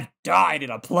dad died in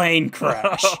a plane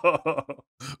crash.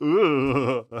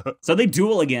 So they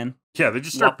duel again. Yeah, they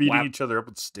just start beating each other up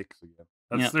with sticks again.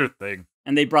 That's their thing.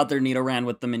 And they brought their Nidoran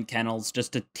with them in kennels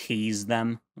just to tease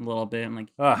them a little bit. I'm like,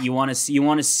 you want to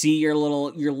see your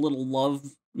little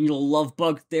love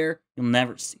bug there? You'll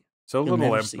never see it. So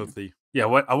little empathy. Yeah,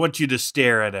 I want you to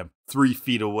stare at him 3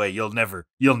 feet away. You'll never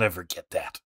get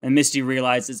that. And Misty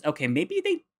realizes, okay, maybe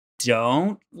they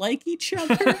don't like each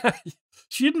other.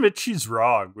 She admits she's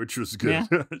wrong, which was good.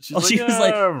 Yeah. She's Well, she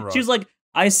was like,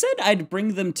 I said I'd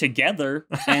bring them together,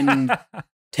 and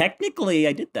technically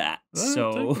I did that.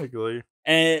 So technically.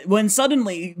 when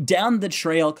suddenly down the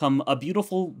trail come a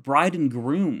beautiful bride and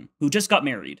groom who just got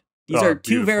married. These are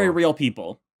two very real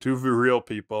people. Two real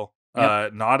people.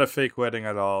 Yep. Not a fake wedding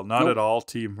at all. Not at all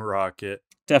Team Rocket.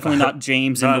 Definitely not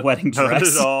James in the wedding dress. Not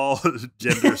at all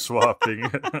gender swapping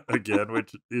again,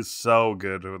 which is so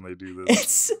good when they do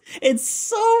this. It's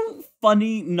so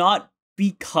funny, not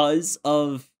because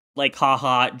of like,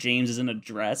 haha, James is in a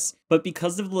dress, but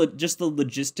because of just the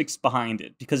logistics behind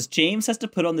it. Because James has to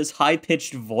put on this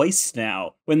high-pitched voice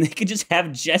now, when they could just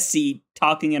have Jessie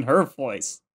talking in her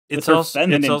voice. It's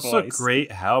also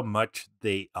great how much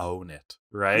they own it,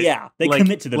 right? Yeah, they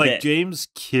commit to the bit. James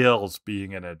kills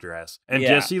being in a dress, and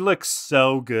Jessie looks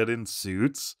so good in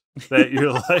suits that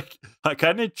you're like, I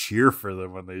kind of cheer for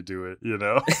them when they do it, you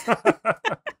know?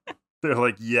 They're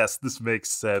like, yes, this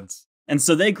makes sense. And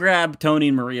so they grab Tony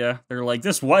and Maria. They're like,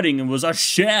 this wedding was a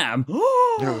sham.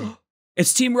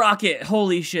 It's Team Rocket.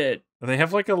 Holy shit. And they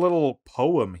have like a little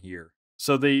poem here.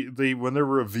 So they when they're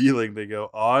revealing, they go,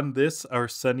 on this, our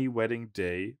sunny wedding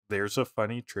day, there's a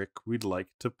funny trick we'd like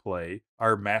to play.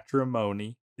 Our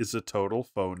matrimony is a total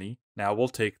phony. Now we'll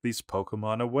take these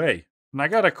Pokemon away. And I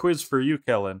got a quiz for you,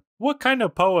 Kellan. What kind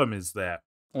of poem is that?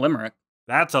 Limerick.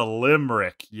 That's a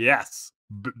limerick. Yes.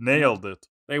 Nailed it.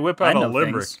 They whip out a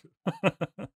limerick.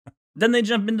 Then they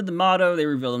jump into the motto. They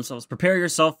reveal themselves. Prepare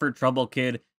yourself for trouble,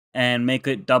 kid, and make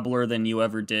it doubler than you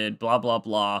ever did. Blah, blah,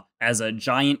 blah. As a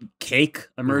giant cake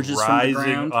emerges from the ground.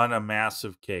 Rising on a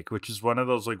massive cake, which is one of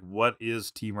those, like, what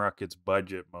is Team Rocket's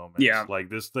budget moments? Yeah. Like,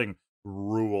 this thing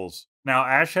rules. Now,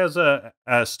 Ash has a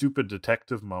stupid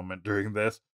detective moment during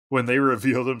this. When they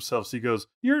reveal themselves, he goes,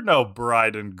 you're no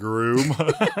bride and groom.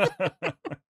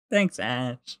 Thanks,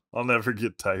 Ash. I'll never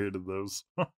get tired of those.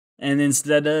 And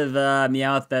instead of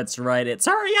Meowth, that's right, it's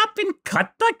hurry up and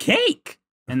cut the cake.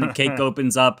 And the cake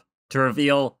opens up to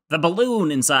reveal the balloon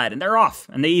inside, and they're off.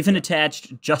 And they even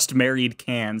attached just married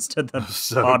cans to the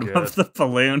bottom of the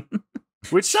balloon.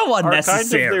 Which so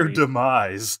unnecessary. Are kind of their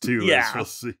demise, too, as we'll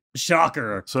see.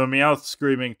 Shocker. So Meowth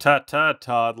screaming, ta-ta,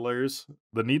 toddlers.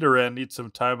 The Nidoran needs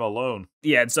some time alone.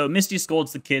 Yeah, and so Misty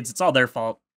scolds the kids. It's all their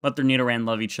fault. Let their Nidoran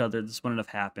love each other. This wouldn't have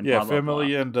happened. Yeah, blah, blah,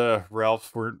 Family blah. and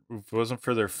Ralph if it wasn't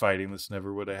for their fighting, this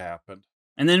never would have happened.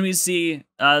 And then we see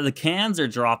the cans are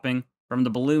dropping from the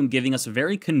balloon, giving us a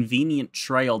very convenient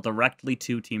trail directly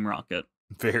to Team Rocket.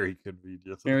 Very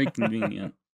convenient. Very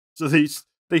convenient. So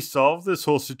they solve this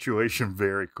whole situation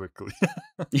very quickly.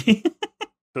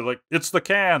 They're like, it's the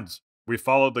cans. We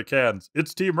followed the cans.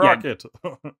 It's Team Rocket.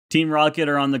 Yeah. Team Rocket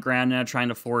are on the ground now trying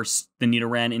to force the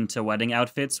Nidoran into wedding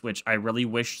outfits, which I really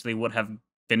wish they would have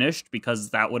finished because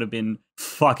that would have been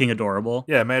fucking adorable.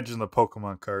 Yeah, imagine the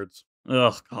Pokemon cards.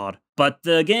 Oh, God. But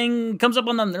the gang comes up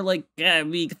on them. They're like, yeah,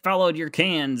 we followed your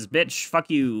cans, bitch.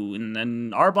 Fuck you. And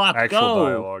then Arbok, Actual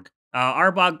dialogue.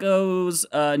 Arbok goes,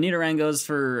 Nidoran goes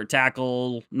for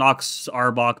tackle, knocks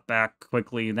Arbok back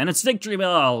quickly. Then it's Victory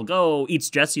Bell. Go, eats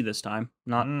Jessie this time,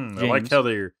 not James. I like how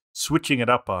they're switching it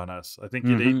up on us. I think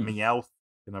it ate Meowth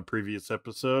in a previous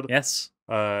episode. Yes.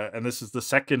 And this is the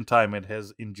second time it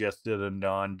has ingested a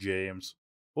non-James.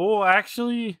 Oh,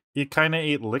 actually, it kind of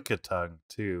ate Lickitung,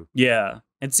 too. Yeah.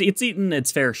 It's eaten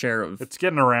its fair share of... It's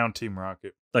getting around Team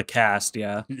Rocket. The cast,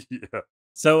 yeah. Yeah.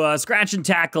 So, scratch and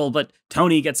tackle, but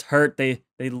Tony gets hurt. They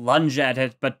lunge at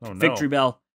it, but Victory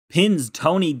Bell pins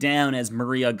Tony down as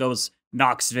Maria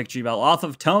knocks Victory Bell off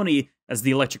of Tony as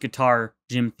the electric guitar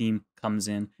gym theme comes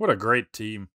in. What a great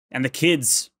team. And the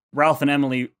kids, Ralph and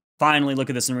Emily, finally look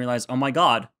at this and realize, oh my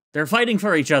god, they're fighting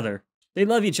for each other. They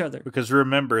love each other. Because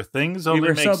remember, things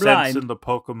only make sense in the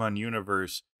Pokemon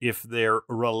universe if they're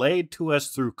relayed to us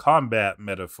through combat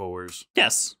metaphors.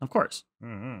 Yes, of course.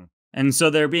 Mm-hmm. And so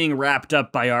they're being wrapped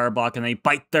up by Arbok, and they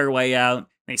bite their way out.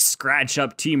 They scratch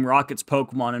up Team Rocket's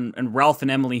Pokemon, and Ralph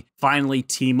and Emily finally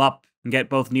team up and get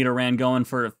both Nidoran going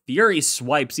for Fury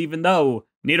Swipes, even though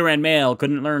Nidoran male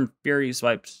couldn't learn Fury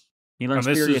Swipes. He learns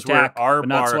Fury Attack, but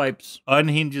not Swipes.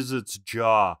 Unhinges its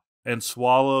jaw and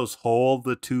swallows whole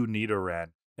the two Nidoran.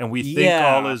 And we think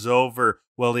all is over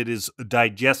while it is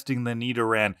digesting the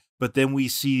Nidoran, but then we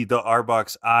see the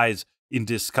Arbok's eyes in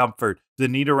discomfort. The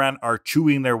Nidoran are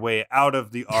chewing their way out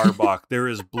of the Arbok. There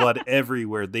is blood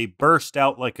everywhere. They burst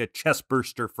out like a chest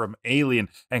burster from Alien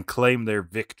and claim their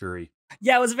victory.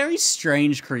 Yeah, it was a very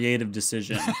strange creative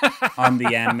decision on the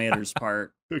animator's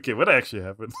part. Okay, what actually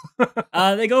happened?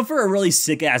 They go for a really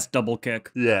sick-ass double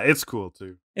kick. Yeah, it's cool,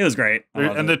 too. It was great.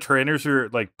 And the trainers are,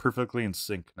 like, perfectly in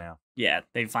sync now. Yeah,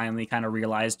 they finally kind of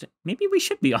realized, maybe we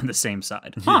should be on the same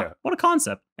side. Yeah. What a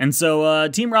concept. And so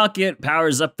Team Rocket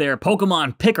powers up their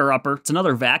Pokemon Picker-Upper. It's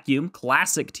another vacuum.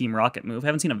 Classic Team Rocket move.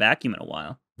 Haven't seen a vacuum in a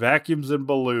while. Vacuums and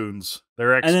balloons.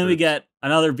 They're experts. And then we get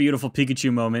another beautiful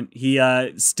Pikachu moment. He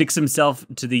sticks himself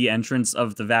to the entrance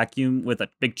of the vacuum with a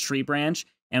big tree branch,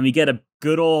 and we get a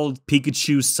good old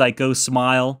Pikachu psycho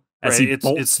smile as he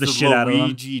bolts the shit out of him. It's the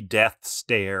Luigi death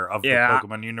stare of the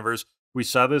Pokemon universe. We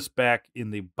saw this back in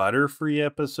the Butterfree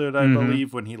episode, I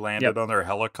believe, when he landed on their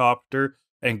helicopter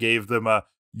and gave them a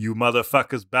 "you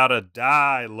motherfuckers about to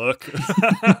die" look.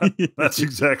 That's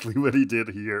exactly what he did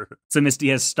here. So Misty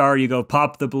has Star, you go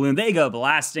pop the balloon. They go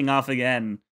blasting off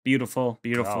again. Beautiful,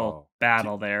 beautiful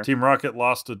battle there. Team Rocket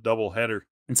lost a doubleheader.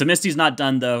 And so Misty's not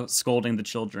done, though, scolding the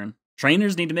children.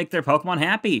 Trainers need to make their Pokemon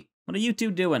happy. What are you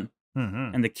two doing?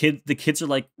 And the kids are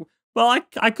like, well,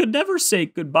 I could never say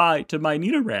goodbye to my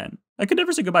Nidoran. I could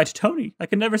never say goodbye to Tony. I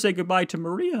could never say goodbye to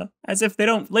Maria. As if they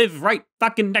don't live right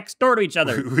fucking next door to each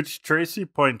other. Which Tracy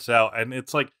points out, and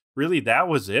it's like, really, that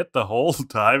was it the whole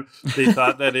time? They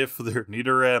thought that if their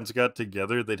Nidorans got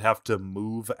together, they'd have to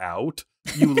move out?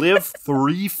 You live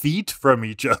 3 feet from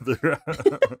each other.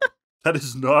 That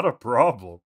is not a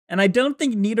problem. And I don't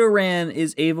think Nidoran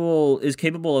is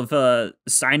capable of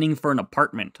signing for an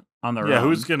apartment on their own. Yeah,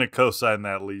 who's going to co-sign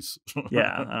that lease?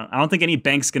 Yeah, I don't think any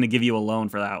bank's going to give you a loan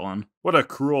for that one. What a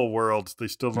cruel world. They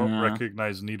still don't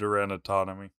recognize Nidoran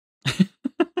autonomy.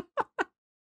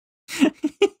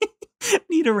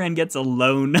 Nidoran gets a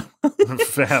loan.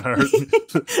 Fan art.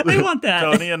 I want that.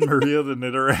 Tony and Maria the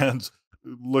Nidorans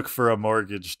look for a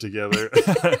mortgage together.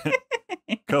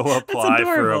 Go apply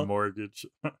for a mortgage.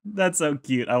 That's so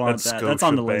cute. I want that. That's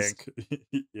on the list.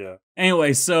 Yeah.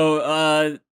 Anyway,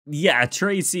 so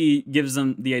Tracy gives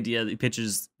them the idea that he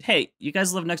pitches, hey, you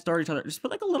guys live next door to each other. Just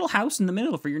put like a little house in the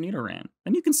middle for your Nidoran.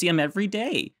 And you can see him every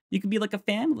day. You can be like a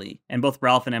family. And both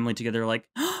Ralph and Emily together are like,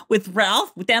 with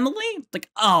Ralph? With Emily? It's like,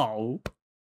 oh,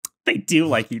 they do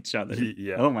like each other.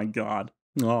 Yeah. Oh my God.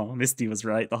 Oh, Misty was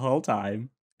right the whole time.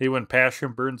 Hey, when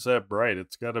passion burns that bright,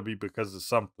 it's got to be because of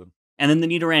something. And then the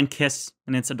Nidoran kiss,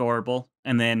 and it's adorable.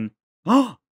 And then,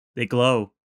 they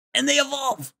glow. And they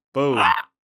evolve. Boom.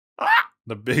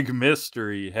 The big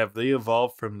mystery. Have they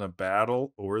evolved from the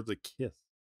battle or the kiss?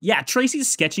 Yeah, Tracy's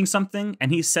sketching something,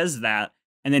 and he says that.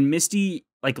 And then Misty,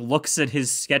 like, looks at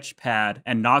his sketch pad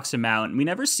and knocks him out. And we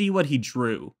never see what he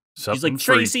drew. She's like,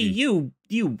 Tracy, you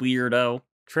weirdo.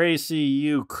 Tracy,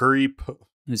 you creep.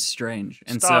 It's strange.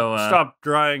 And stop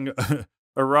drawing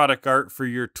erotic art for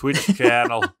your Twitch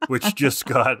channel, which just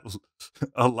got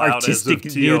allowed artistic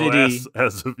as of nudity TOS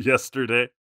as of yesterday.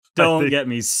 Don't get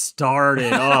me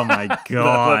started. Oh my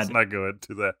God. Let's not go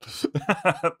into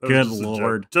that. Good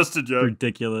Lord. Just a joke.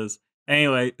 Ridiculous.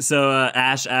 Anyway, so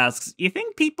Ash asks, you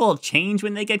think people change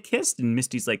when they get kissed? And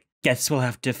Misty's like, guess we'll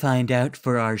have to find out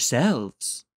for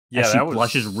ourselves. Yeah, she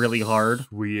blushes really hard.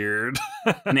 Weird.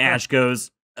 And Ash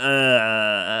goes,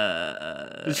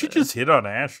 Did she just hit on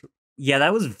Ash? Yeah,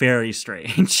 that was very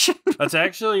strange. That's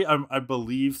actually, I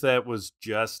believe that was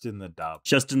just in the dub.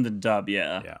 Just in the dub,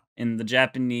 yeah. In the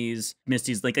Japanese,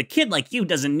 Misty's like, a kid like you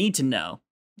doesn't need to know,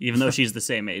 even though she's the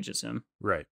same age as him.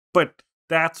 Right. But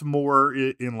that's more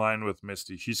in line with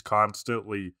Misty. She's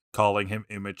constantly calling him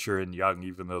immature and young,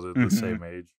 even though they're the same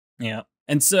age. Yeah.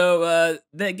 And so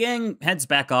the gang heads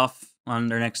back off on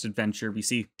their next adventure. We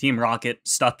see Team Rocket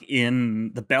stuck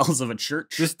in the bells of a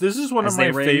church. This is one of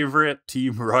my favorite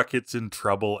Team Rocket's in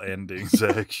trouble endings,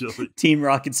 actually. Team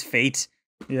Rocket's fate.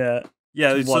 Yeah.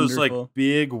 Yeah, it's those like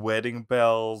big wedding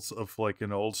bells of like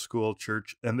an old school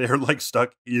church, and they're like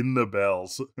stuck in the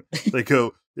bells. They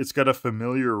go, it's got a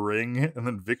familiar ring, and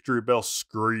then Victory Bell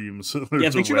screams. Yeah,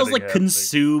 Victory Bell's like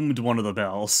consumed one of the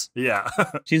bells. Yeah.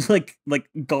 She's like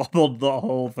gobbled the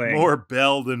whole thing. More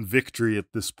bell than victory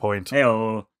at this point.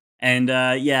 Hey-oh. And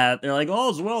they're like,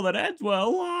 all's well that ends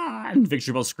well. And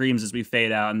Victory Bell screams as we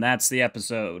fade out, and that's the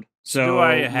episode. So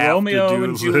Romeo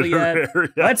and Juliet.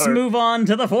 Let's move on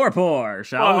to the forepaw,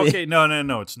 shall we? Okay,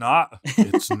 no, it's not.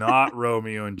 It's not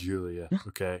Romeo and Juliet.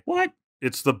 Okay. What?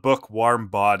 It's the book Warm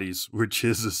Bodies, which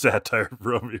is a satire of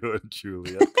Romeo and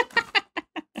Juliet.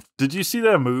 Did you see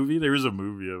that movie? There is a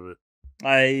movie of it.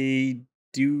 I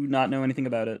do not know anything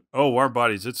about it. Oh, Warm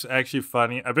Bodies. It's actually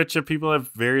funny. I bet you people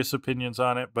have various opinions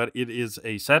on it, but it is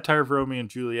a satire of Romeo and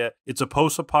Juliet. It's a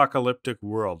post-apocalyptic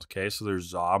world, okay? So there's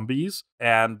zombies,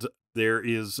 and there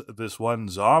is this one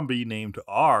zombie named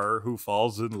R who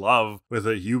falls in love with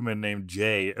a human named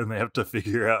J, and they have to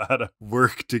figure out how to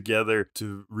work together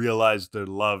to realize their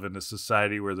love in a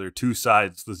society where there are two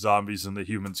sides, the zombies and the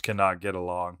humans cannot get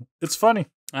along. It's funny.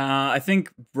 I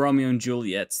think Romeo and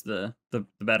Juliet's the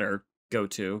better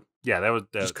go-to. Yeah, that was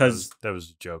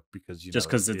a joke because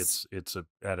it's an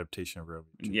adaptation of Romeo.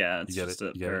 Yeah, it's just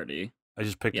a parody. I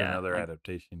just picked another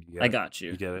adaptation. I got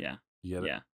you. You get it? Yeah. You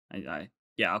get it?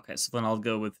 Yeah, okay. So then I'll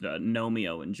go with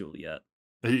Romeo and Juliet.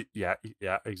 Yeah,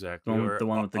 exactly. The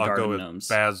one with the garden I'll go with gnomes.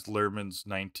 Baz Luhrmann's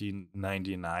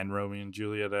 1999 Romeo and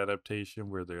Juliet adaptation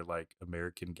where they're like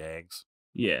American gangs.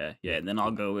 Yeah, and then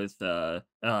I'll go with the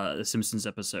Simpsons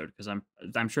episode because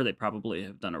I'm sure they probably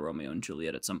have done a Romeo and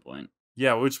Juliet at some point.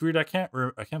 Yeah, which is weird. I can't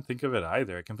think of it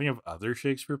either. I can think of other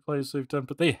Shakespeare plays they've done,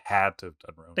 but they had to have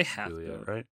done Romeo and Juliet,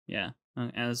 right? Yeah,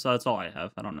 and so that's all I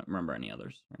have. I don't remember any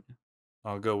others right now.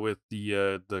 I'll go with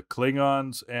the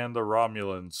Klingons and the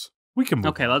Romulans. We can move.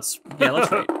 Okay, let's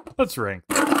rate. Let's rank.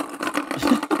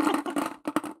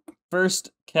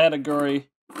 First category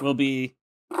will be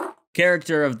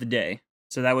character of the day.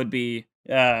 So that would be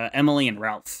Emily and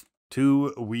Ralph.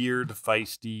 Two weird,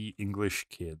 feisty English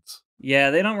kids.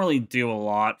 Yeah, they don't really do a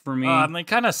lot for me. And they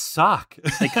kind of suck.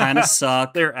 They kind of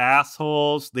suck. They're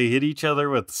assholes. They hit each other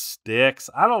with sticks.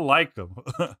 I don't like them.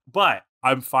 But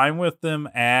I'm fine with them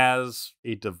as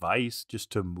a device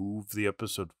just to move the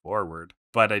episode forward.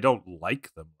 But I don't like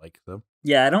them.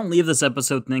 Yeah, I don't leave this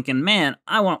episode thinking, man,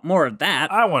 I want more of that.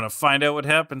 I want to find out what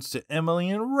happens to Emily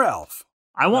and Ralph.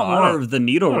 I want more of the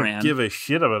Nidoranning. I don't give a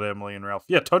shit about Emily and Ralph.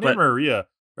 Yeah, Tony and Maria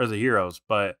are the heroes,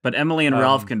 but Emily and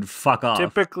Ralph can fuck off.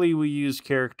 Typically, we use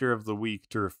character of the week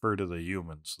to refer to the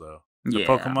humans, though. The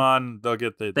Pokemon, they'll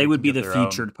get they would be the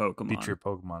featured Pokemon. Featured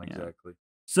Pokemon, exactly.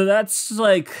 So that's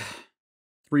like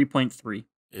 3.3.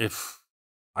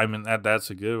 That's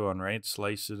a good one, right?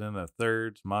 Slice it into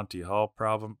thirds, Monty Hall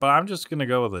problem. But I'm just gonna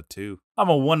go with a 2. I'm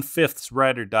a 1/5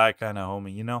 ride or die kind of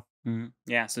homie, you know? Mm-hmm.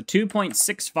 Yeah, so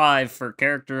 2.65 for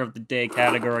character of the day.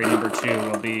 Category number 2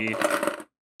 will be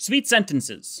sweet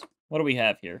sentences. What do we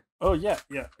have here? Oh, yeah.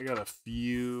 I got a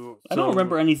few. I don't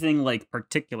remember anything like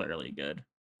particularly good.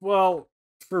 Well,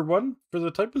 for the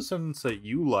type of sentence that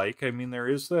you like, I mean, there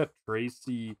is that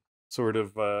Tracy sort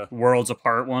of worlds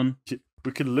apart one.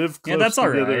 We could live close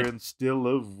together and still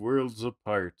live worlds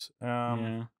apart.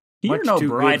 Yeah. Much no too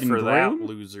bride good for and that, groom?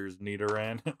 losers,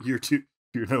 Nidoran.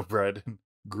 You're no bride and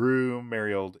groom,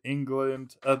 merry old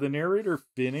England. The narrator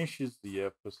finishes the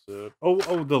episode.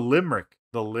 Oh, the limerick.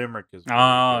 The limerick is good.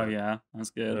 Yeah,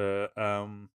 that's good.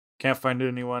 Can't find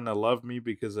anyone to love me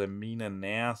because I'm mean and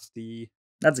nasty.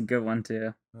 That's a good one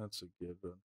too. That's a good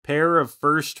one. Pair of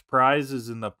first prizes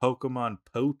in the Pokemon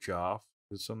poach-off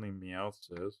is something Meowth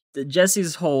says.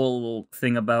 Jessie's whole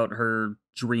thing about her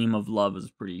dream of love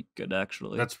is pretty good,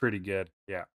 actually. That's pretty good,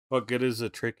 yeah. What good is a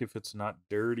trick if it's not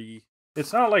dirty?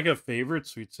 It's not like a favorite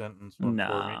sweet sentence one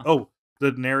for me. Oh,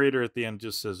 the narrator at the end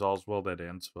just says all's well that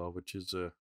ends well, which is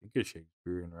I think a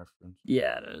Shakespearean reference.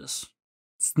 Yeah, it is.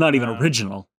 It's not even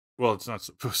original. Well, it's not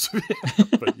supposed to be,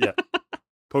 but yeah.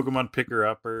 Pokemon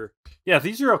picker-upper. Yeah,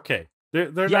 these are okay. They're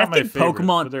not my favorite,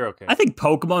 but they're okay. I think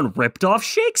Pokemon ripped off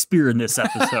Shakespeare in this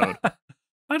episode.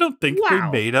 I don't think they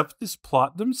made up this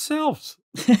plot themselves.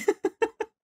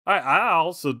 I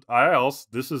also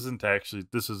this isn't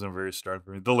very strong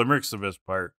for me. The limerick's the best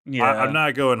part. Yeah. I'm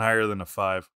not going higher than a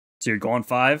 5. So you're going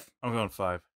 5? I'm going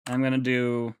 5. I'm gonna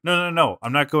do No.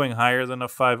 I'm not going higher than a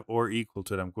 5 or equal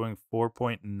to it. I'm going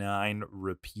 4.9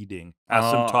 repeating.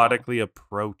 Asymptotically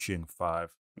approaching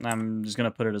 5. I'm just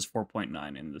gonna put it as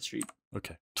 4.9 in the sheet.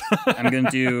 Okay. I'm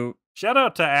gonna do shout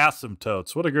out to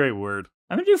asymptotes. What a great word.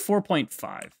 I'm gonna do 4.5.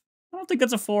 I don't think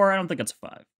that's a 4. I don't think that's a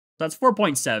 5. That's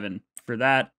 4.7 for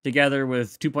that. Together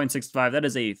with 2.65, that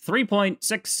is a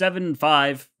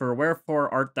 3.675 for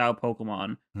Wherefore Art Thou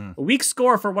Pokemon. A weak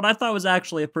score for what I thought was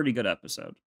actually a pretty good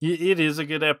episode. It is a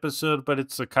good episode, but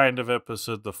it's the kind of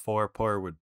episode the forepaw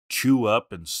would chew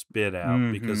up and spit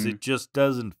out because it just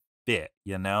doesn't fit,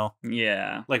 you know?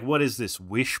 Yeah. Like, what is this,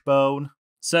 Wishbone?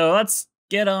 So let's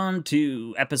get on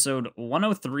to episode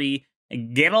 103.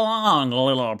 Get along,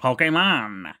 little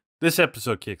Pokemon. This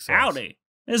episode kicks ass. Howdy.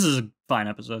 This is a fine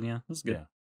episode, yeah. This is good.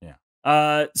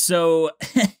 Yeah. So,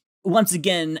 once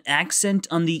again, accent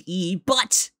on the E,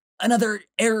 but another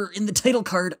error in the title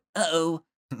card. Uh-oh.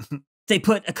 They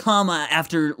put a comma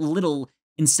after little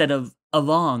instead of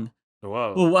along.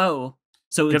 Whoa.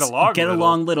 So it's get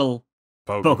along little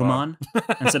Pokemon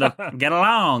instead of get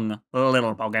along,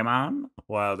 little Pokemon.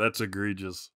 Wow, that's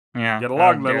egregious. Yeah. Get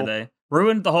along, little. They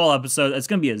ruined the whole episode. It's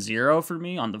going to be a 0 for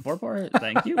me on the 4 part.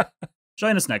 Thank you.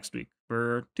 join us next week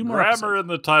for 2 more Grammar episodes. in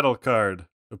the title card.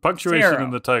 The punctuation 0. in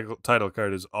the title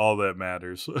card is all that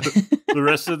matters. The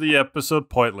rest of the episode,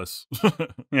 pointless.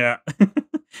 Yeah.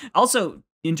 Also,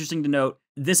 interesting to note,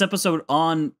 this episode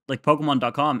on like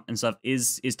Pokemon.com and stuff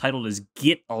is titled as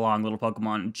Get Along Little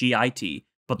Pokemon, GIT,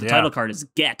 but the title card is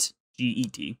Get,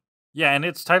 GET. Yeah, and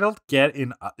it's titled Get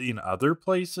in other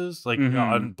places. Like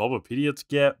on Bulbapedia it's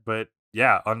Get, but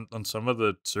yeah, on some of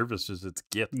the services it's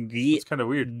Get. It's kind of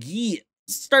weird. Get.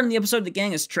 Starting the episode, the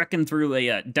gang is trekking through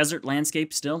a desert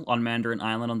landscape still on Mandarin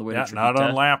Island on the way to Tripita. Not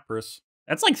on Lapras.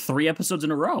 That's like 3 episodes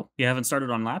in a row. You haven't started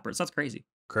on Lapras. That's crazy.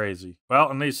 Crazy. Well,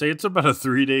 and they say it's about a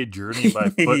 3-day journey by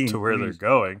foot to where they're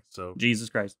going. So Jesus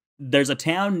Christ. There's a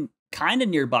town kind of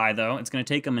nearby, though. It's going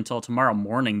to take them until tomorrow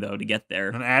morning, though, to get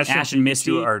there. And Ash and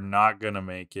Misty are not going to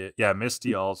make it. Yeah,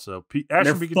 Misty also. Ash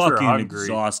and Pikachu are hungry.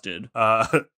 Exhausted.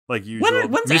 Like usual.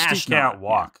 When's Misty Ash can't not?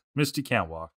 walk. Yeah. Misty can't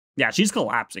walk. Yeah, she's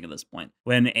collapsing at this point.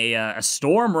 When a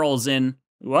storm rolls in,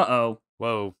 Whoa.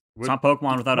 It's not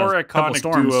Pokemon without more a couple iconic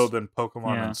storms. duo than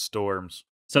Pokemon and storms.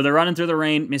 So they're running through the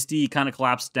rain. Misty kind of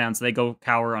collapses down, so they go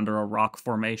cower under a rock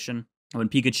formation. When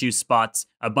Pikachu spots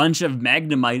a bunch of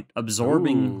Magnemite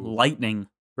absorbing lightning.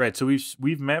 Right, so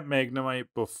we've met Magnemite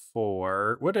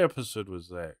before. What episode was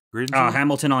that?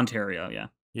 Hamilton, Ontario, yeah.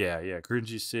 Yeah,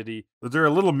 Cringy City. They're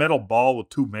a little metal ball with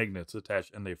 2 magnets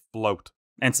attached, and they float.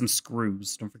 And some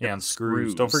screws. Don't forget the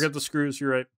screws. Don't forget the screws, you're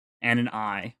right. And an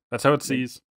eye. That's how it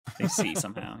sees. They see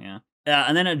somehow, yeah.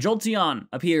 And then a Jolteon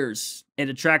appears. It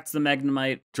attracts the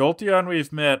Magnemite. Jolteon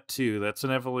we've met too. That's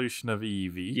an evolution of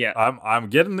Eevee. Yeah. I'm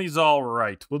getting these all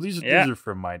right. Well, these are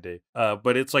from my day.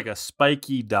 But it's like a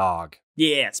spiky dog.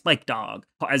 Yeah, spike dog.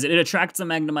 As it attracts the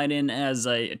Magnemite in as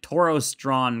a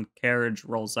Tauros-drawn carriage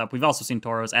rolls up. We've also seen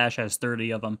Tauros. Ash has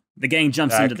 30 of them. The gang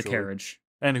jumps into the carriage.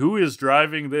 And who is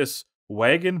driving this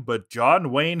wagon but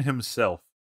John Wayne himself?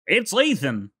 It's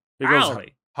Ethan. He goes,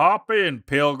 hop in,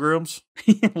 pilgrims.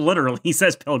 Literally, he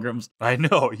says pilgrims. I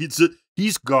know.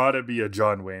 He's got to be a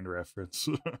John Wayne reference.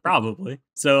 Probably.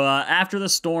 So after the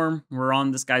storm, we're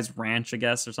on this guy's ranch, I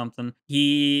guess, or something.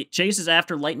 He chases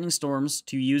after lightning storms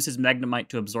to use his Magnemite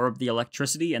to absorb the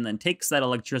electricity and then takes that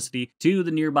electricity to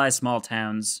the nearby small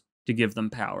towns to give them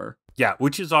power. Yeah,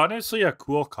 which is honestly a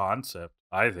cool concept,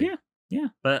 I think. Yeah.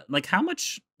 But like, how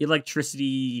much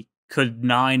electricity could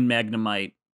 9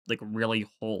 Magnemite like really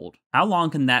hold? How long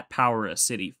can that power a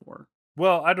city for?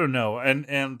 Well, I don't know,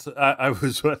 and I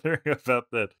was wondering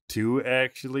about that too,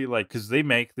 actually, like, because they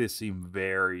make this seem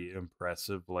very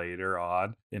impressive later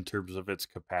on in terms of its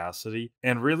capacity,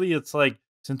 and really it's like,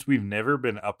 since we've never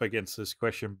been up against this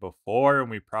question before, and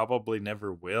we probably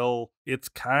never will, it's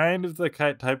kind of the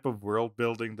type of world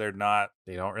building they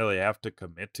don't really have to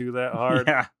commit to that hard.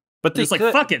 Yeah. But it's like,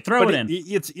 fuck it, throw it in.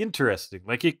 It's interesting.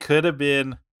 Like, it could have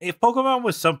been, if Pokemon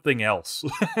was something else.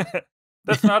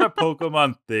 That's not a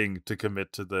Pokemon thing to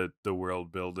commit to the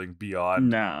world building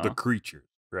beyond the creature,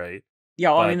 right? Yeah,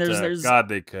 well, I mean, there's God,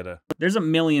 they could have. There's a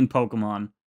million Pokemon.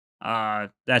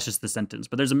 That's just the sentence,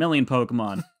 but there's a million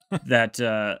Pokemon that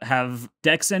have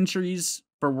dex entries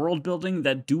for world building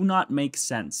that do not make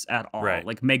sense at all. Right,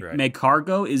 like,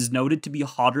 Magcargo is noted to be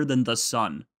hotter than the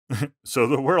sun. So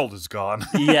the world is gone.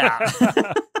 Yeah.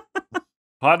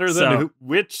 Hotter than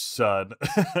which sun?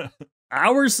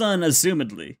 Our sun,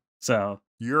 assumedly. So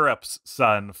Europe's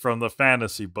sun from the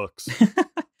fantasy books.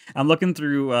 I'm looking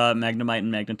through Magnemite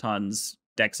and Magneton's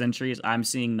dex entries. I'm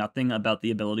seeing nothing about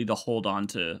the ability to hold on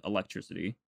to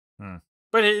electricity.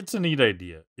 But it's a neat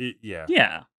idea. Yeah.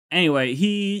 Yeah. Anyway,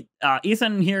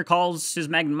 Ethan here calls his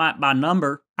Magnemite by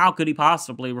number. How could he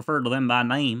possibly refer to them by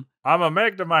name? I'm a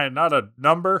Magnemite, not a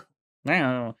number.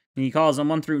 No, he calls them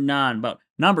 1 through 9, but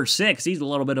number 6, he's a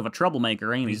little bit of a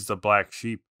troublemaker, ain't he? He's the black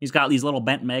sheep. He's got these little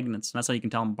bent magnets, and that's how you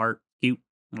can tell them apart. Cute.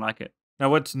 I like it.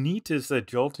 Now, what's neat is that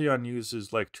Jolteon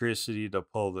uses electricity to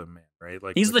pull them in, right?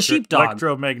 Like, he's the sheepdog.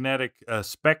 Electromagnetic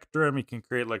spectrum. He can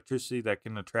create electricity that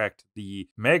can attract the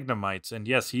Magnemites. And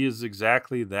yes, he is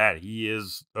exactly that. He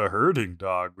is a herding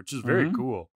dog, which is very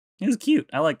cool. He's cute.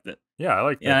 I liked it. Yeah, I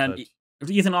like that. And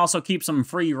Ethan also keeps them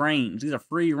free range. He's a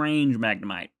free range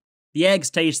Magnemite. The eggs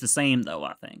taste the same, though,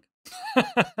 I think.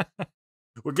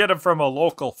 We'll get them from a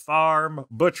local farm,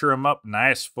 butcher them up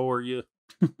nice for you.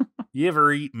 You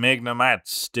ever eat Magnemite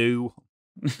stew?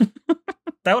 I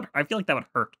feel like that would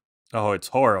hurt. Oh, it's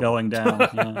horrible. Going down,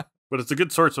 yeah. But it's a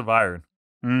good source of iron.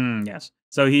 Yes.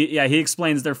 So he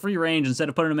explains they're free range instead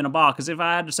of putting them in a ball, because if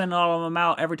I had to send all of them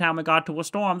out every time we got to a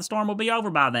storm, the storm will be over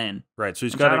by then. Right, so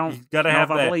he's got to have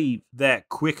that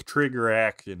quick trigger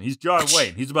action. He's John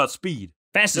Wayne. He's about speed.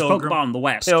 Fastest Pokeball in the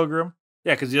West. Pilgrim.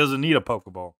 Yeah, because he doesn't need a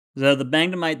Pokeball. So the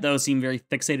Magnemite, though, seem very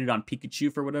fixated on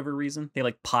Pikachu for whatever reason. They,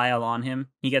 like, pile on him.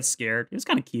 He gets scared. It was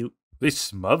kind of cute. They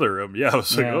smother him. Yeah, I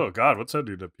was like, Yeah. oh god, what's that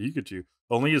do to Pikachu?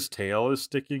 Only his tail is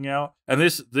sticking out. And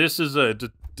this is a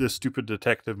stupid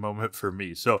detective moment for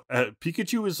me. So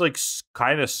Pikachu is like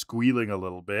kind of squealing a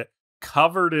little bit,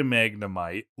 covered in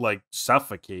Magnemite, like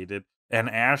suffocated. And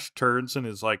Ash turns and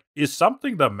is like, is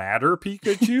something the matter,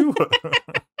 Pikachu?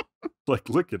 Like,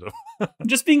 look at him. I'm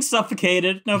just being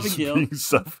suffocated. No big Just deal. being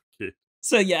suffocated.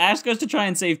 So yeah, Ash goes to try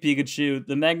and save Pikachu.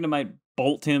 The Magnemite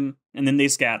bolt him, and then they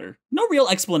scatter. No real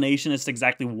explanation as to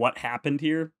exactly what happened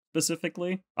here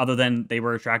specifically, other than they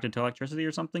were attracted to electricity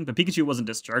or something. But Pikachu wasn't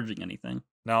discharging anything.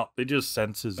 No, they just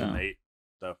sense his Oh. innate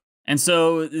stuff. And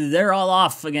so they're all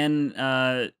off again.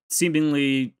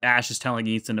 Seemingly, Ash is telling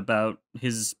Ethan about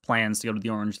his plans to go to the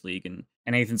Orange League, and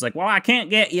Ethan's like, "Well, I can't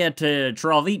get you to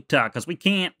Travita because we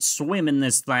can't swim in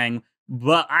this thing,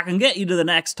 but I can get you to the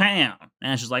next town."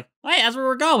 And Ash is like, "Hey, that's where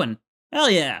we're going. Hell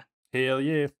yeah!" Hell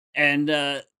yeah. And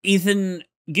Ethan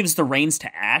gives the reins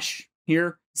to Ash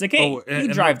here. He's like, "Hey, and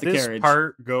you drive the this carriage."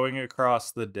 part going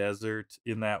across the desert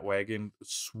in that wagon,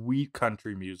 sweet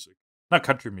country music. Not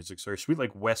country music, sorry. Sweet,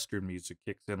 like, Western music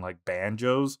kicks in, like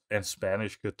banjos and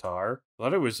Spanish guitar. I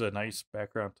thought it was a nice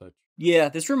background touch. Yeah,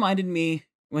 this reminded me,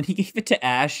 when he gave it to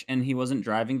Ash and he wasn't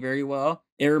driving very well,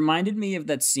 it reminded me of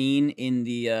that scene in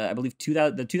the, I believe,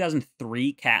 the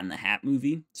 2003 Cat in the Hat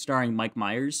movie starring Mike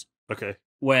Myers, Okay.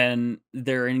 when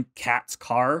they're in Cat's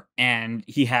car and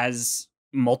he has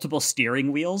multiple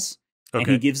steering wheels. And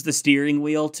he Okay. gives the steering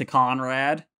wheel to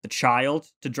Conrad, the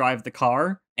child, to drive the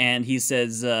car. And he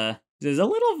says, there's a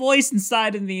little voice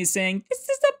inside of me saying, this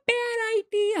is a bad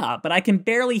idea. But I can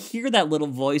barely hear that little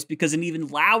voice because an even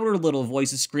louder little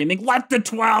voice is screaming, let the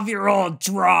 12-year-old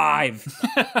drive.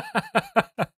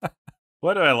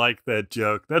 Why do I like that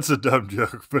joke? That's a dumb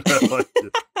joke, but I like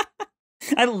it.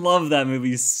 I love that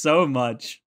movie so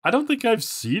much. I don't think I've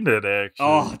seen it, actually.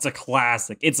 Oh, it's a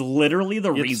classic. It's literally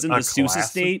the It's reason a the Seuss classic?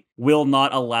 estate will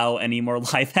not allow any more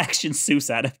live-action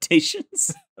Seuss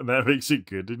adaptations. And that makes it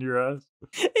good in your eyes?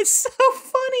 It's so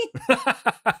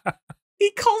funny.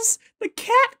 The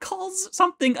cat calls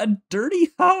something a dirty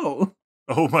hoe.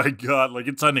 Oh my god, like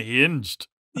it's unhinged.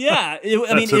 Yeah,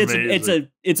 That's amazing.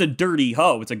 it's a dirty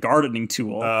hoe. It's a gardening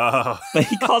tool. Oh. But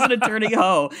he calls it a dirty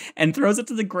hoe and throws it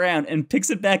to the ground and picks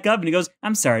it back up and he goes,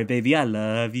 I'm sorry, baby, I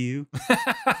love you.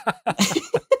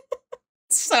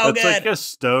 So That's good. like a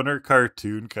stoner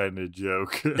cartoon kind of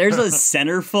joke. There's a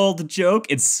centerfold joke.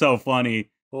 It's so funny.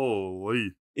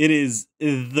 Holy. It is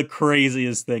the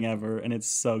craziest thing ever, and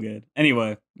it's so good.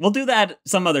 Anyway, we'll do that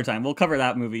some other time. We'll cover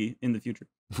that movie in the future.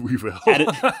 We will.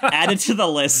 Add it to the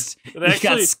list. It We got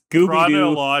actually Scooby-Doo,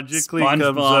 chronologically comes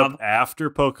SpongeBob. up after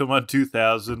Pokemon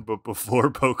 2000, but before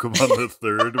Pokemon the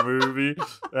third movie.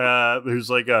 There's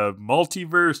like a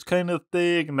multiverse kind of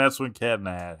thing, and that's when Cat in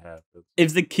the Hat happens.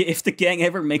 If the gang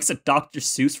ever makes a Dr.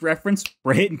 Seuss reference,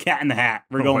 we're hitting Cat in the Hat.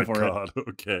 We're going for it.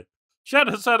 Okay. Shout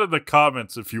us out in the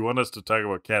comments if you want us to talk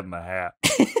about Cat in the Hat.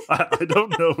 I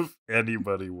don't know if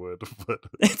anybody would, but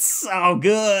It's so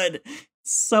good.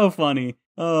 It's so funny.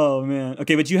 Oh man.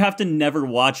 Okay, but you have to never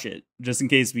watch it, just in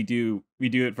case we do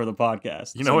it for the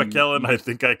podcast. you know what, Kellan? I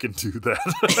think I can do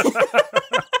that.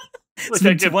 It's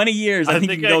been 20 years. I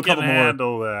think you can go a couple more.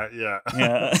 Handle that. Yeah.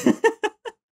 Yeah.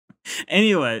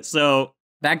 Anyway, so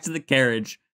back to the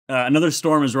carriage. Another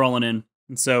storm is rolling in.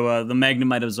 And so the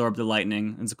Magnemite absorbed the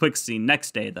lightning. It's a quick scene.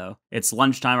 Next day, though, it's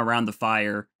lunchtime around the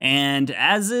fire. And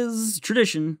as is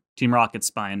tradition, Team Rocket's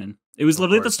spying in. It was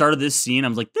literally at the start of this scene. I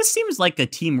was like, this seems like a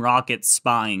Team Rocket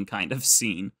spying kind of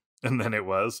scene. And then it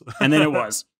was. And then it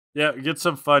was. Yeah, we get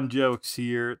some fun jokes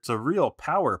here. It's a real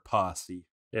power posse.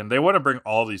 And they want to bring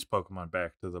all these Pokemon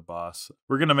back to the boss.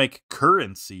 We're going to make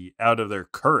currency out of their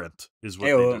current, is what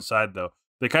they decide, though.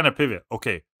 They kind of pivot.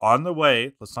 Okay, on the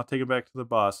way, let's not take it back to the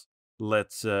boss.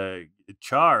 Let's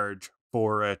charge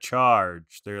for a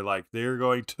charge. They're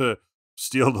going to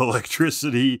steal the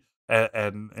electricity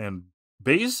and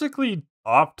basically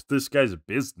opt this guy's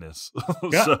business.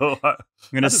 Yeah. So I'm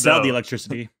going to sell the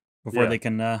electricity before they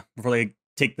can before they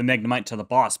take the Magnemite to the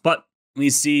boss. But we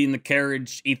see in the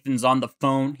carriage, Ethan's on the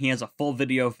phone. He has a full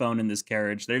video phone in this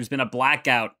carriage. There's been a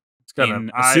blackout. It's got an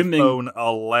iPhone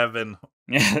 11.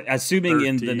 Assuming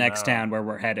in the 13 next now. town where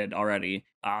we're headed already.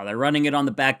 They're running it on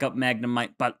the backup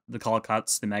Magnemite, but the call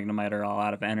cuts. The Magnemite are all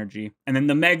out of energy. And then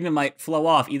the Magnemite flow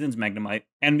off Ethan's Magnemite.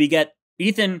 And we get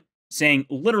Ethan saying,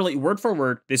 literally, word for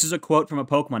word, this is a quote from a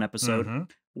Pokemon episode. Mm-hmm.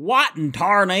 What in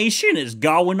tarnation is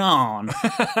going on?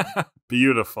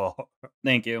 Beautiful.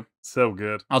 Thank you. So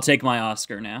good. I'll take my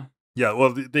Oscar now. Yeah,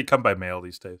 well, they come by mail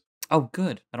these days. Oh,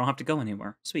 good. I don't have to go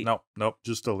anywhere. Sweet. Nope,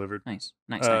 just delivered. Nice.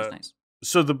 Nice.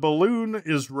 So the balloon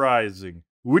is rising.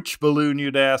 Which balloon,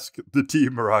 you'd ask? The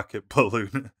Team Rocket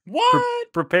balloon.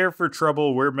 What? Prepare for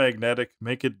trouble. We're magnetic.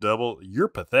 Make it double. You're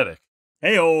pathetic.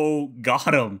 Hey-oh,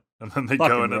 got him. And then they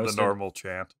Fucking go into roasted. the normal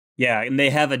chant. Yeah, and they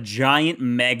have a giant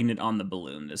magnet on the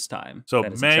balloon this time. So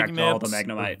that has attracted all the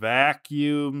magnets, magnemite.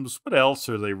 vacuums. What else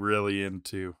are they really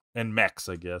into? And mechs,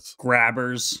 I guess.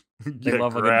 Grabbers. They Yeah,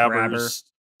 love a good grabber.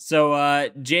 So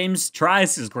James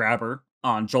tries his grabber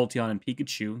on Jolteon and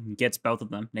Pikachu and gets both of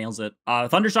them, nails it.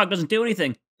 Thundershock doesn't do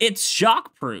anything. It's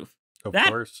shockproof. Of That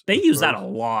course. They use that a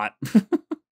lot.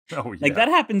 Oh, yeah. Like, that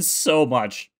happens so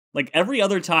much. Like, every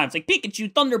other time, it's like,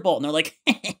 Pikachu, Thunderbolt, and they're like,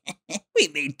 we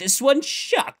made this one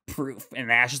shockproof.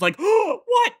 And Ash is like, oh,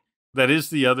 what? That is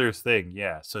the other thing,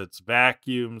 yeah. So it's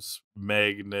vacuums,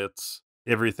 magnets,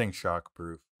 everything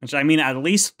shockproof. Which, I mean, at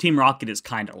least Team Rocket is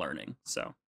kind of learning,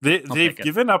 so. They've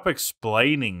given up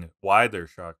explaining why they're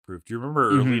shockproof. Do you remember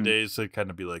early days? They'd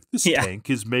kind of be like, this tank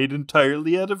is made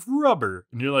entirely out of rubber.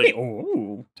 And you're like,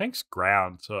 oh. Tank's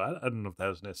ground. So I don't know if that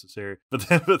was necessary. But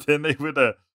then they would,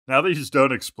 now they just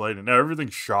don't explain it. Now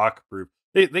everything's shockproof.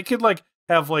 They could like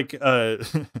have like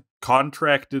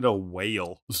contracted a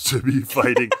whale to be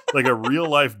fighting, like a real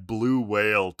life blue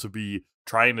whale to be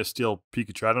trying to steal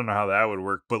Pikachu. I don't know how that would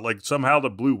work, but like somehow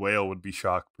the blue whale would be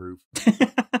shockproof.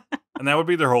 And that would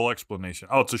be their whole explanation.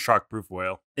 Oh, it's a shockproof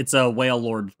whale. It's a whale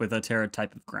lord with a Terra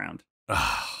type of ground.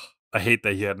 I hate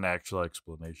that he had an actual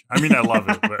explanation. I mean, I love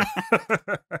it,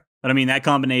 but... But I mean, that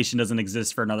combination doesn't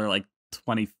exist for another, like,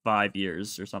 25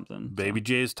 years or something. Baby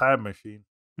J's time machine.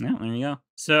 Yeah, there you go.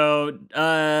 So,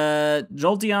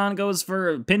 Jolteon goes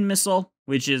for Pin Missile,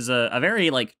 which is a very,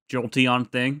 like,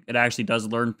 Jolteon thing. It actually does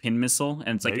learn Pin Missile,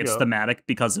 and it's, like, it's thematic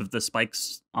because of the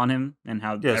spikes on him and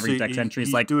how every dex entry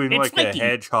is, like, doing, it's like, flaky. a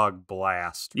hedgehog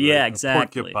blast. Right? Yeah,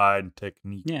 exactly. A porcupine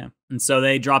technique. Yeah, and so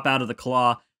they drop out of the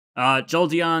claw.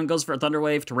 Jolteon goes for a Thunder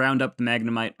Wave to round up the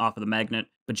Magnemite off of the magnet,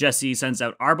 but Jesse sends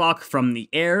out Arbok from the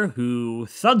air, who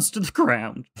thuds to the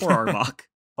ground. Poor Arbok.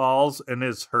 Falls and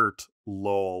is hurt.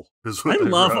 Lol. I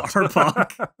love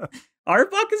Arbok.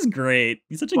 Arbok is great.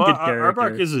 He's such a good character.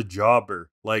 Arbok is a jobber.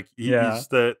 Like, he's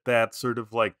that sort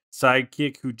of, like,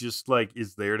 sidekick who just, like,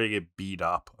 is there to get beat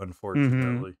up,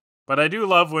 unfortunately. But I do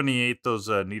love when he ate those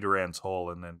Nidoran's whole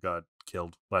and then got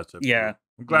killed last episode. Yeah.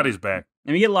 I'm glad he's back.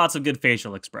 And we get lots of good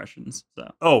facial expressions.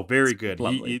 So. Oh, very good.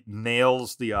 He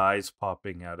nails the eyes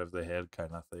popping out of the head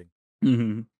kind of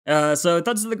thing. So it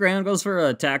thuds to the ground, goes for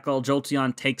a tackle.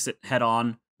 Jolteon takes it head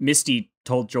on. Misty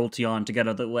told Jolteon to get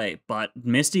out of the way, but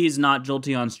Misty is not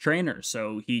Jolteon's trainer,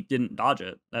 so he didn't dodge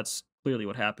it. That's clearly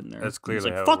what happened there. That's clearly He's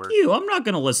like, how it fuck worked. you, I'm not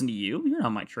going to listen to you. You're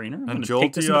not my trainer. I'm and going to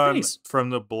take this in the face. Jolteon, from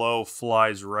the blow,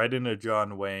 flies right into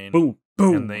John Wayne. Boom,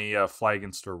 boom. And they fly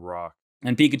against a rock.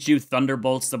 And Pikachu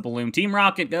thunderbolts the balloon. Team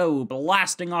Rocket go,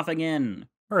 blasting off again.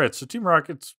 All right, so Team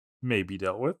Rocket's maybe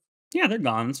dealt with. Yeah, they're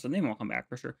gone, so they won't come back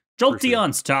for sure.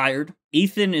 Jolteon's tired.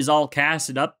 Ethan is all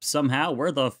casted up somehow.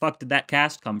 Where the fuck did that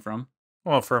cast come from?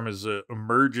 Well, from his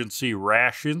emergency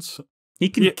rations. He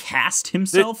can cast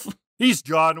himself? He's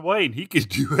John Wayne. He can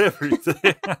do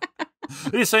everything.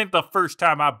 This ain't the first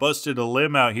time I busted a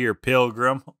limb out here,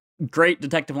 Pilgrim. Great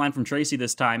detective line from Tracy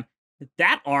this time.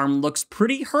 That arm looks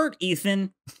pretty hurt,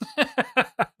 Ethan.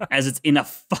 As it's in a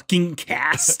fucking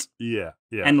cast. Yeah.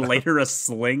 And later a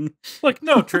sling. Like,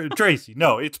 no, Tracy,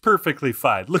 no, it's perfectly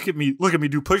fine. Look at me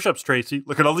do push-ups, Tracy.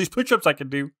 Look at all these push-ups I can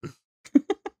do.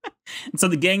 And so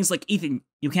the gang's like, Ethan,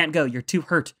 you can't go. You're too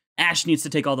hurt. Ash needs to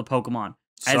take all the Pokemon.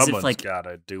 As Someone's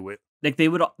gotta do it. Like they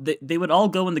would all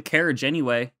go in the carriage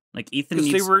anyway. Like Ethan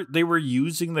needs... they were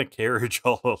using the carriage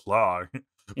all along.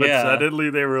 But suddenly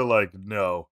they were like,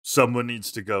 no, someone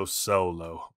needs to go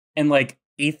solo. And like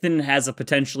Ethan has a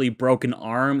potentially broken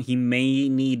arm. He may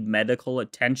need medical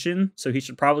attention, so he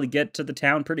should probably get to the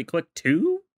town pretty quick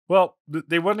too. Well,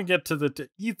 they want to get to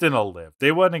Ethan will live.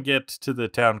 They want to get to the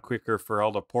town quicker for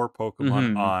all the poor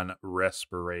Pokemon on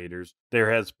respirators.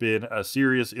 There has been a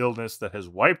serious illness that has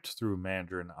wiped through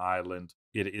Mandarin Island.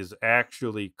 It is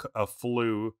actually a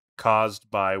flu caused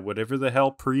by whatever the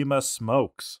hell Prima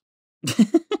smokes.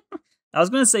 I was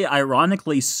going to say,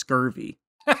 ironically, scurvy.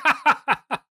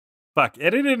 Fuck,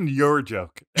 edit in your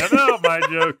joke. Edit my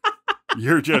joke.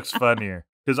 Your joke's funnier.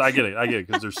 Because I get it,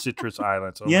 because there's citrus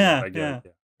islands. Oh yeah, I get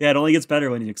it. Yeah, it only gets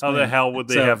better when you explain. How the hell would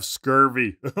they have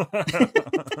scurvy?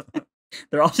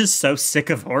 They're all just so sick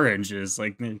of oranges.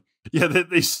 Like, yeah,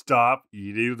 they stop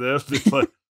eating them. They're like,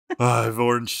 I have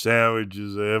orange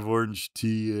sandwiches. I have orange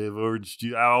tea. I have orange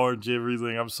juice. I orange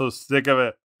everything. I'm so sick of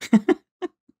it.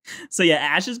 So yeah,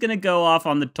 Ash is going to go off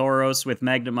on the Tauros with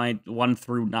Magnemite 1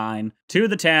 through 9 to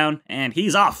the town, and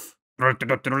he's off. Run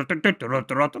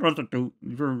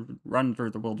through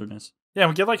the wilderness. Yeah,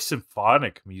 we get like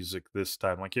symphonic music this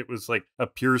time. Like it was like a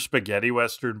pure spaghetti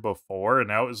western before, and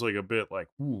now it was like a bit like,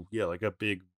 ooh, yeah, like a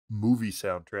big movie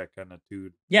soundtrack kind of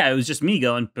tune. Yeah, it was just me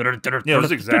going. Yeah, it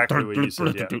was exactly what you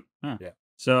said. Yeah. Yeah.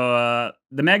 So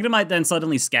the Magnemite then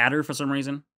suddenly scatter for some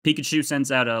reason. Pikachu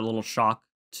sends out a little shock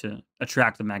to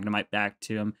attract the Magnemite back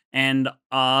to him. And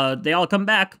they all come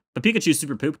back. But Pikachu's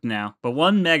super pooped now. But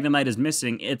one Magnemite is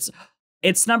missing. It's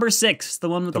number 6, the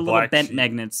one with the little bent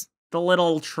magnets. The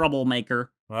little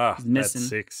troublemaker. Ah, is missing. that's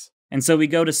 6. And so we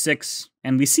go to 6,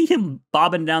 and we see him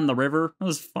bobbing down the river. It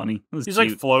was funny. It was He's cute.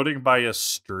 like floating by a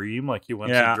stream, like he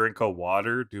wants to drink a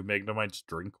water. Do Magnemites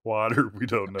drink water? We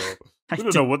don't know. We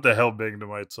don't know what the hell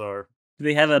Magnemites are. Do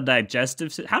they have a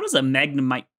digestive system? How does a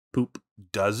Magnemite poop?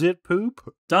 Does it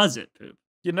poop? Does it poop?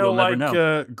 You know, We'll never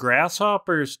know.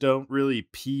 grasshoppers don't really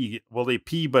pee. Well, they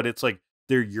pee, but it's like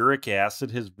their uric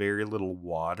acid has very little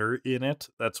water in it.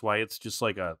 That's why it's just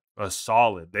like a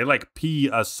solid. They like pee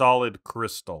a solid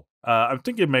crystal. I'm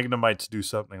thinking Magnemites do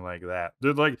something like that.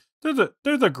 They're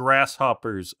the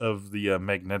grasshoppers of the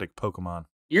magnetic Pokemon.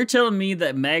 You're telling me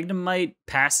that Magnemite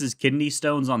passes kidney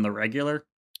stones on the regular?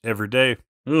 Every day.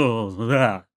 Oh,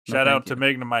 yeah. Shout out to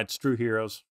Magnemites, true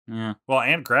heroes. Yeah. Well,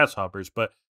 and grasshoppers,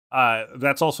 but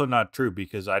that's also not true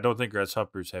because I don't think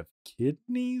grasshoppers have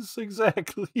kidneys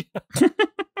exactly.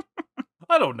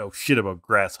 I don't know shit about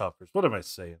grasshoppers. What am I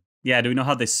saying? Yeah, do we know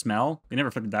how they smell? We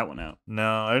never figured that one out.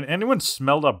 No. Anyone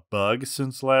smelled a bug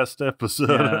since last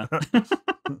episode? Yeah.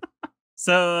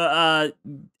 So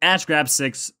Ash grabs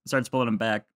 6, starts pulling him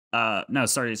back.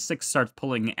 6 starts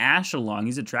pulling Ash along.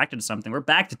 He's attracted to something. We're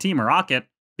back to Team Rocket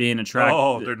being attracted.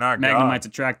 Oh, they're not Magnemite's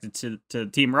attracted to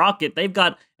Team Rocket. They've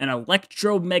got an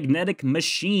electromagnetic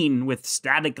machine with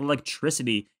static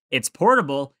electricity. It's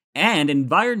portable and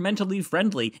environmentally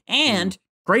friendly and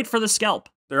great for the scalp.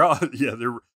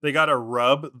 They gotta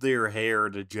rub their hair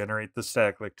to generate the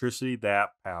static electricity that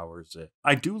powers it.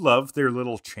 I do love their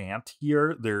little chant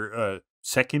here. Their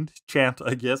second chant,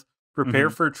 I guess. Prepare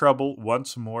for trouble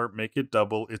once more, make it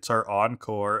double. It's our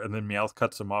encore. And then Meowth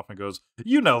cuts him off and goes,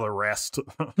 "You know the rest."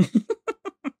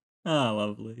 Oh,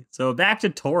 lovely. So back to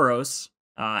Tauros.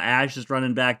 Ash is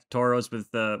running back to Tauros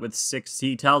with 6.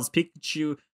 He tells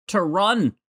Pikachu to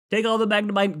run. Take all the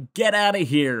Magnemite, get out of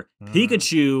here.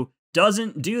 Pikachu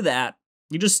doesn't do that.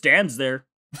 He just stands there.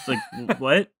 It's like,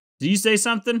 what? Did you say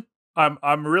something?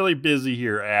 I'm really busy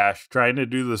here, Ash, trying to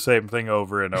do the same thing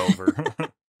over and over.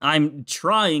 I'm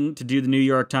trying to do the New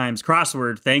York Times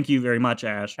crossword. Thank you very much,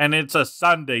 Ash. And it's a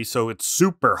Sunday, so it's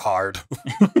super hard.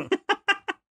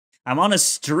 I'm on a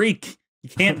streak. You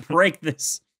can't break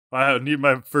this. I need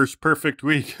my first perfect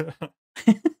week.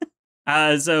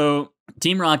 So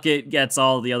Team Rocket gets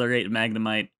all the other 8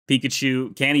 Magnemite.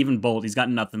 Pikachu can't even bolt. He's got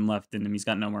nothing left in him. He's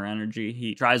got no more energy.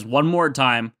 He tries one more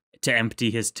time to empty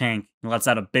his tank and lets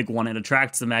out a big one. It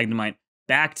attracts the Magnemite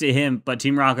back to him, but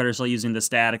Team Rocket are still using the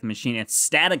static machine. It's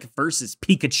static versus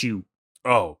Pikachu.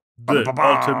 Oh, the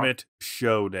ultimate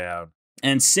showdown.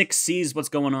 And 6 sees what's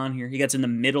going on here. He gets in the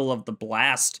middle of the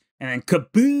blast, and then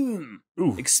kaboom!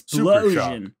 Ooh,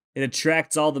 explosion. It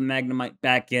attracts all the Magnemite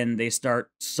back in. They start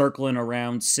circling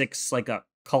around 6 like a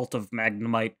cult of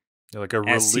Magnemite. Like a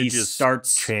as he religious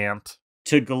starts chant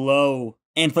to glow.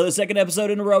 And for the second episode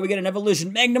in a row, we get an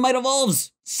evolution. Magnemite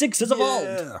evolves. 6 has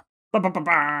evolved.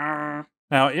 Ba-ba-ba-ba.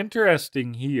 Now,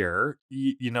 interesting here,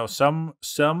 you know, some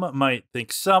might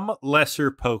think, some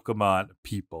lesser Pokemon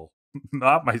people,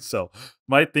 not myself,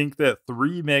 might think that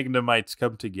 3 Magnemites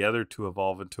come together to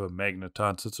evolve into a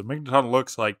Magneton. Since a Magneton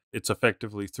looks like it's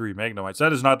effectively 3 Magnemites,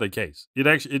 that is not the case.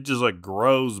 It just like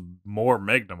grows more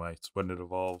Magnemites when it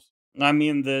evolves. I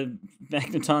mean, the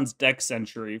Magneton's Dex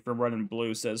Century from Red and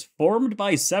Blue says, formed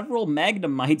by several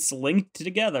Magnemites linked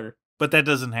together. But that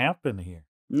doesn't happen here.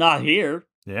 Not here.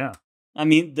 Yeah. I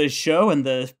mean, the show and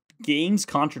the games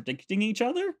contradicting each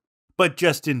other? But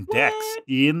just in Dex,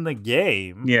 in the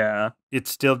game, yeah,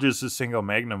 it's still just a single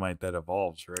Magnemite that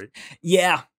evolves, right?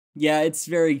 Yeah, it's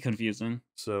very confusing.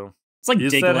 So, it's like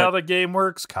is Diglett. That how the game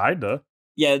works? Kinda.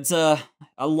 Yeah, it's a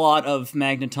lot of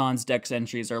Magneton's Dex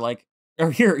entries are like,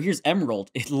 or here's Emerald.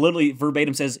 It literally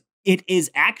verbatim says, it is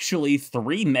actually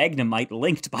 3 Magnemite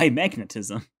linked by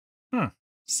magnetism.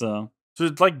 So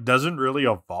it like doesn't really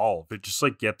evolve. It just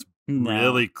like gets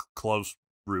really close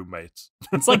roommates.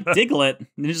 It's like Diglett.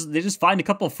 They just find a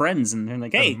couple friends and they're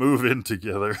like, hey, and move in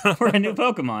together. We're a new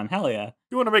Pokemon. Hell yeah.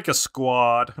 You want to make a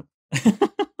squad.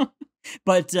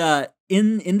 But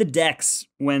in the Dex,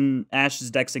 when Ash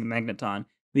is dexing Magneton,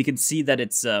 we can see that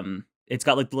it's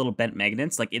got like the little bent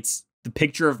magnets. Like the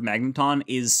picture of Magneton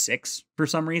is 6 for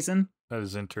some reason. That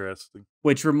is interesting.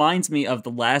 Which reminds me of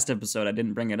the last episode, I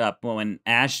didn't bring it up, when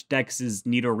Ash dexes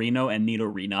Nidorino and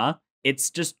Nidorina, it's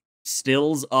just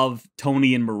stills of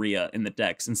Tony and Maria in the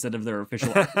dex instead of their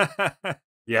official art.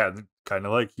 Yeah, kind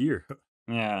of like here.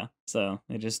 Yeah, so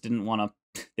they just didn't want to.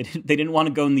 They didn't want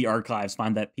to go in the archives,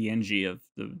 find that PNG of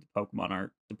the Pokemon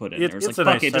art to put in there. It's like,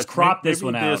 fuck it, just crop this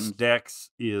one out. This dex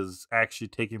is actually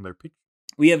taking their picture.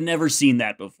 We have never seen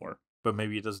that before. But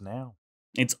maybe it does now.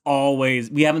 It's always...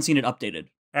 We haven't seen it updated.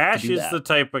 Ash is the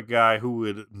type of guy who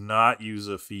would not use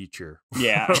a feature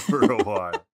for a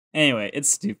while. Anyway, it's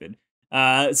stupid.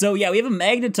 So yeah, we have a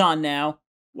Magneton now.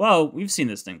 Whoa, we've seen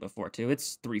this thing before, too.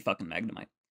 It's 3 fucking Magnemite.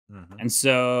 Mm-hmm. And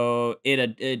so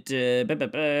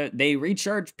they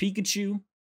recharge Pikachu.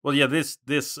 Well, yeah, this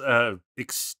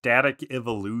ecstatic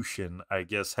evolution, I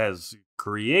guess, has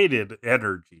created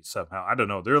energy somehow. I don't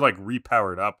know. They're like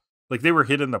repowered up. Like they were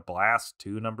hitting the blast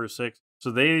too, number 6.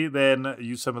 So they then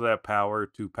use some of that power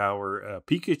to power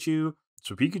Pikachu.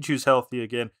 So Pikachu's healthy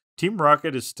again. Team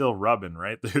Rocket is still rubbing,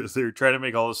 right? They're trying to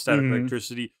make all the static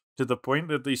electricity to the point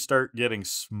that they start getting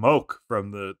smoke from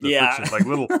the friction, like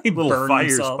little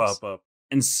fires pop up.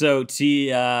 And so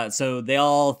so they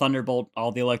all Thunderbolt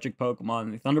all the electric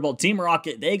Pokemon. The Thunderbolt Team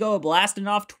Rocket, they go blasting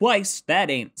off twice. That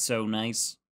ain't so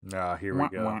nice. Nah, here we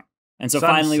go. And so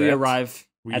finally we arrive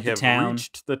at the town. We have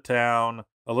reached the town.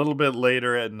 A little bit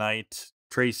later at night,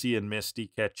 Tracy and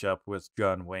Misty catch up with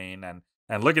John Wayne,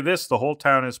 and look at this, the whole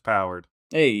town is powered.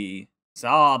 Hey, it's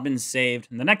all been saved.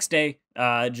 And the next day,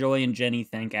 Joy and Jenny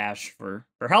thank Ash for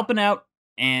helping out,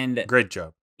 and great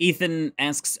job. Ethan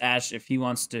asks Ash if he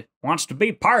wants to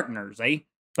be partners, eh?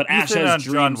 But Ethan Ash has and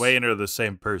dreams. John Wayne are the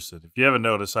same person. If you haven't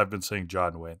noticed, I've been saying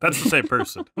John Wayne. That's the same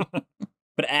person.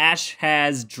 But Ash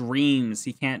has dreams.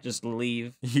 He can't just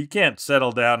leave. He can't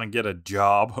settle down and get a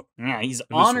job. Yeah, he's on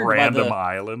honored this random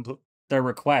by island. Their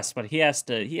request, but he has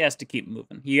to keep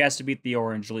moving. He has to beat the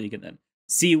Orange League and then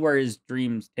see where his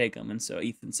dreams take him. And so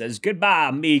Ethan says, "Goodbye,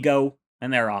 amigo,"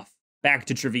 and they're off back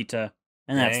to Trevita.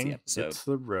 And that's the episode. It's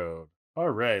the road. All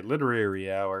right,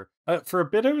 literary hour. For a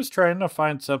bit, I was trying to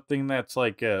find something that's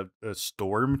like a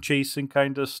storm chasing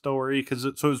kind of story, because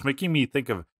it was making me think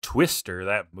of Twister,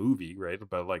 that movie, right,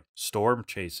 about like storm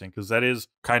chasing, because that is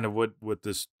kind of what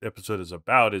this episode is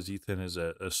about. Is Ethan is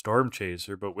a storm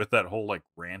chaser, but with that whole like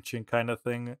ranching kind of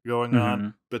thing going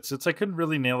on. But since I couldn't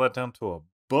really nail that down to a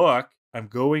book, I'm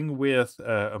going with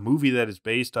a movie that is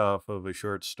based off of a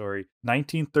short story,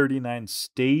 1939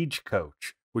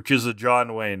 Stagecoach, which is a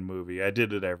John Wayne movie. I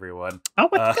did it, everyone. Oh,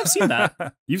 I think I've seen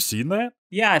that. You've seen that?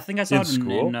 Yeah, I think I saw it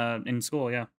in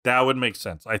school, yeah. That would make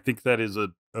sense. I think that is a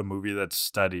movie that's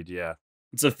studied, yeah.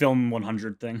 It's a Film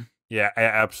 100 thing. Yeah,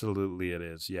 absolutely it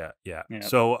is. Yeah.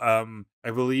 So,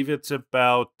 I believe it's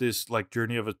about this like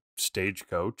journey of a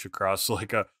stagecoach across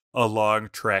like a long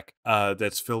trek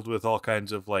that's filled with all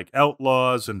kinds of like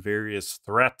outlaws and various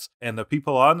threats, and the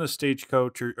people on the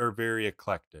stagecoach are very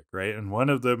eclectic, right? And one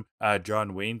of them,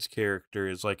 John Wayne's character,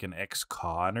 is like an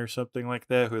ex-con or something like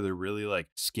that, who they're really like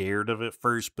scared of at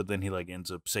first, but then he like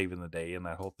ends up saving the day and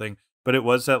that whole thing. But it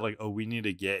was that like, oh, we need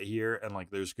to get here, and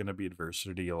like there's gonna be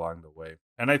adversity along the way.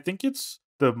 And I think it's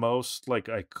the most like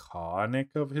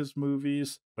iconic of his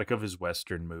movies, like of his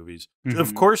Western movies.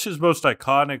 Of course, his most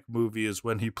iconic movie is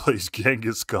when he plays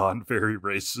Genghis Khan very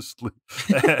racistly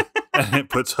and it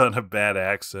puts on a bad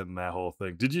accent and that whole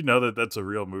thing. Did you know that that's a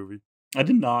real movie? I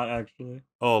did not, actually.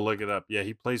 Oh, look it up. Yeah,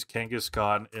 he plays Genghis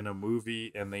Khan in a movie,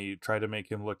 and they try to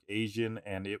make him look Asian,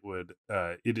 and it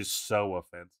is so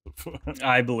offensive.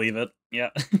 I believe it.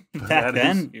 Yeah. Back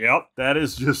then, yep. That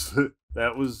is just...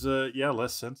 That was,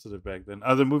 less sensitive back then.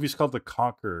 The movie's called The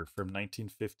Conqueror from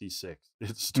 1956.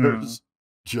 It stars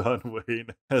John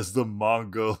Wayne as the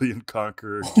Mongolian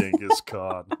conqueror Genghis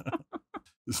Khan.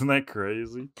 Isn't that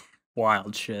crazy?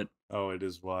 Wild shit. Oh, it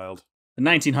is wild. The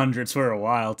 1900s were a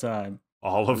wild time.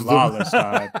 All of them? Lawless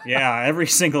time. Yeah, every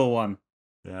single one.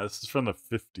 Yeah, this is from the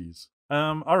 50s.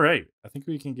 All right. I think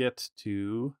we can get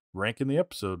to ranking the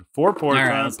episode. 4-point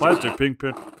time, plastic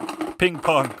ping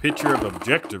pong pitcher of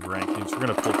objective rankings. We're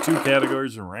going to pull 2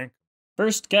 categories and rank.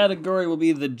 First category will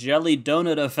be the jelly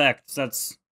donut effects.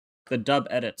 That's the dub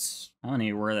edits. How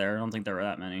many were there? I don't think there were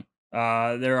that many.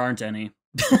 There aren't any.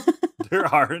 There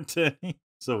aren't any?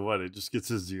 So what, it just gets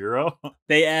a 0?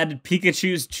 They added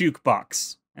Pikachu's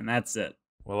jukebox, and that's it.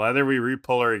 Well, either we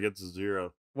repull or it gets a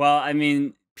 0. Well, I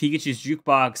mean, Pikachu's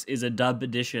jukebox is a dub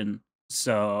edition,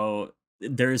 so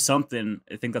there is something.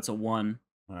 I think that's a 1.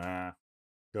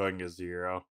 Going a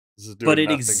 0. This is doing but it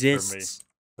nothing exists.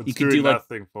 For me. It's doing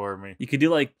nothing for me. You could do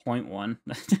like 0.1.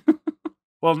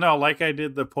 Well, no, like I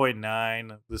did the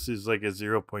 0.9. This is like a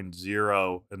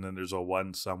 0.0, and then there's a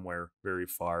 1 somewhere very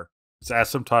far. It's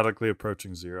asymptotically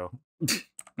approaching 0.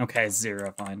 Okay,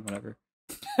 0. Fine, whatever.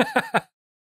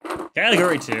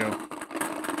 Category 2.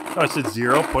 Oh, I said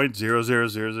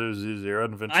 0.00000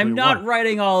 and eventually I'm not 1.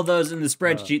 writing all of those in the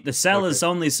spreadsheet. The cell is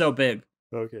only so big.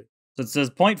 Okay. So it says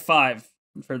 0.5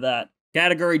 for that.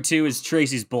 Category 2 is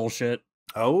Tracy's bullshit.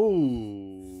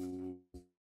 Oh.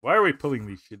 Why are we pulling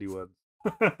these shitty ones?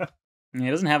 He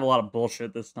doesn't have a lot of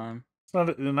bullshit this time.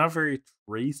 It's not very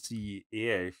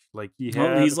Tracy-ish. Like,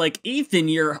 he's like, Ethan,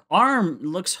 your arm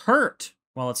looks hurt.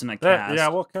 Well, it's in a cast. Yeah,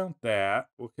 we'll count that.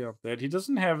 He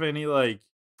doesn't have any, like,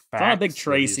 it's not a big facts that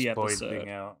Tracy he's episode. pointing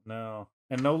out. No.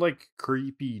 And no, like,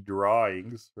 creepy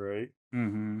drawings, right?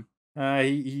 Mm-hmm.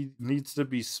 He needs to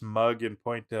be smug and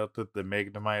point out that the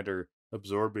Magnemite are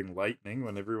absorbing lightning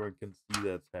when everyone can see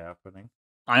that's happening.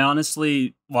 I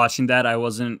honestly, watching that, I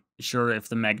wasn't sure if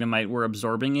the Magnemite were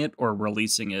absorbing it or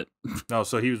releasing it. No,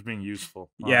 so he was being useful.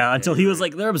 Yeah, until he was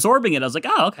like, they're absorbing it. I was like,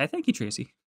 oh, okay, thank you,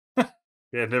 Tracy.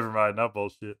 Yeah, never mind. Not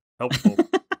bullshit. Helpful.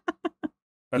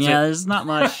 There's not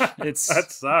much. That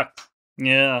sucks.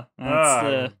 Yeah.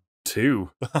 That's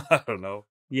 2. I don't know.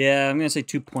 Yeah, I'm going to say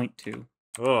 2.2.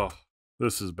 Oh,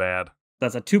 this is bad.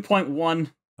 That's a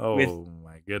 2.1. Oh,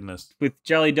 my goodness. With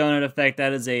Jelly Donut Effect,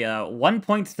 that is a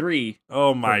 1.3.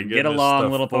 Oh, my goodness. Get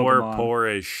along, little Pokemon. Pour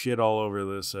a shit all over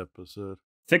this episode.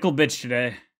 Fickle bitch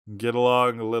today. Get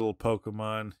along, little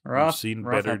Pokemon. You've seen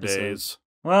better days.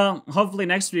 Well, hopefully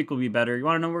next week will be better. You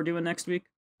want to know what we're doing next week?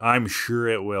 I'm sure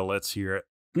it will. Let's hear it.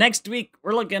 Next week,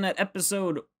 we're looking at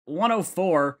episode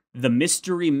 104, The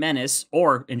Mystery Menace,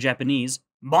 or in Japanese,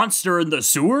 Monster in the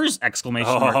Sewers?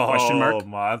 Exclamation mark, question mark.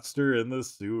 Monster in the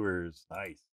Sewers.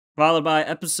 Nice. Followed by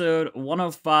episode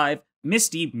 105,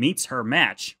 Misty Meets Her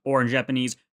Match, or in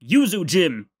Japanese, Yuzu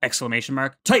Gym! Exclamation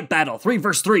mark. Type battle, 3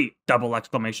 vs 3, double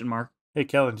exclamation mark. Hey,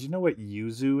 Kellan, do you know what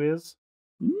yuzu is?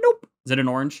 Nope. Is it an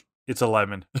orange? It's a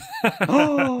lemon.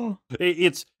 Oh.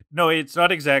 It's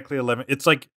not exactly a lemon. It's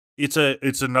like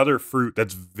it's another fruit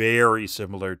that's very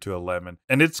similar to a lemon.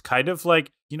 And it's kind of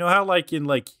like, you know how like in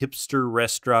like hipster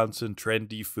restaurants and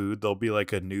trendy food, there'll be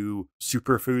like a new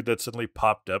superfood that suddenly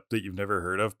popped up that you've never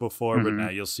heard of before, but now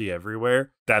you'll see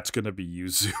everywhere. That's going to be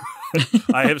yuzu.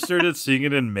 I have started seeing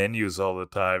it in menus all the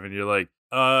time, and you're like,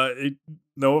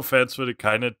 no offense, but it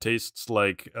kind of tastes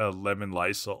like lemon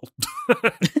Lysol.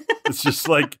 It's just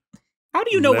like, how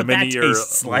do you know what that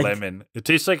tastes like? Lemon. It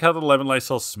tastes like how the lemon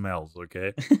Lysol smells,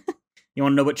 okay? You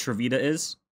want to know what Trevita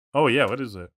is? Oh, yeah, what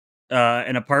is it?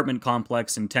 An apartment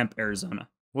complex in Tempe, Arizona.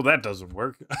 Well, that doesn't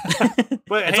work.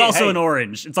 But it's also an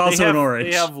orange. It's also an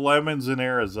orange. They have lemons in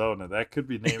Arizona. That could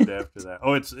be named after that.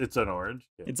 Oh, it's an orange?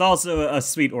 Okay. It's also a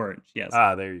sweet orange, yes.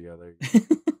 Ah, there you go.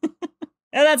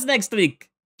 And that's next week.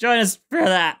 Join us for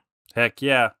that. Heck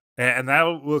yeah. And that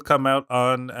will come out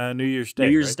on New Year's Day.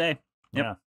 New Year's Day. Yep.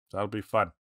 Yeah, so that'll be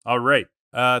fun. All right.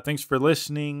 Thanks for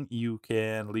listening. You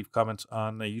can leave comments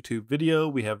on the YouTube video.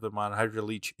 We have them on Hydra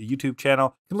Leech YouTube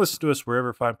channel. You can listen to us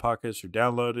wherever fine podcasts are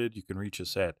downloaded. You can reach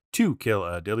us at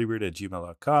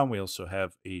tokilladilibird@gmail.com. We also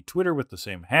have a Twitter with the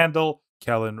same handle.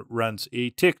 Kellan runs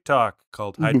a TikTok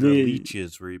called Hydra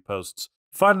Leeches, where he posts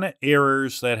fun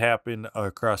errors that happen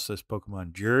across this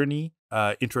Pokemon journey.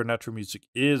 Intro and outro music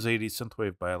is 80s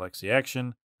Synthwave by Alexi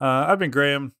Action. I've been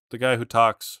Graham, the guy who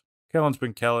talks. Kellan's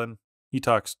been Kellan. He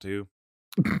talks too.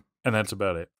 And that's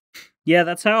about it. Yeah,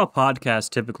 that's how a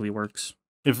podcast typically works.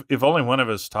 If only one of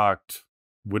us talked,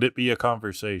 would it be a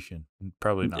conversation?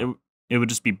 Probably not. It would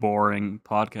just be boring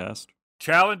podcast.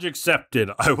 Challenge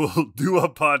accepted. I will do a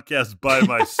podcast by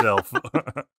myself.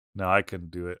 No, I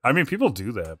couldn't do it. I mean, people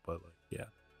do that, but like, yeah.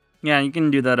 Yeah, you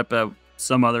can do that about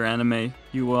some other anime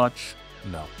you watch.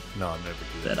 No, I'll never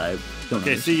do that. That I don't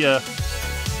Okay, understand. see ya.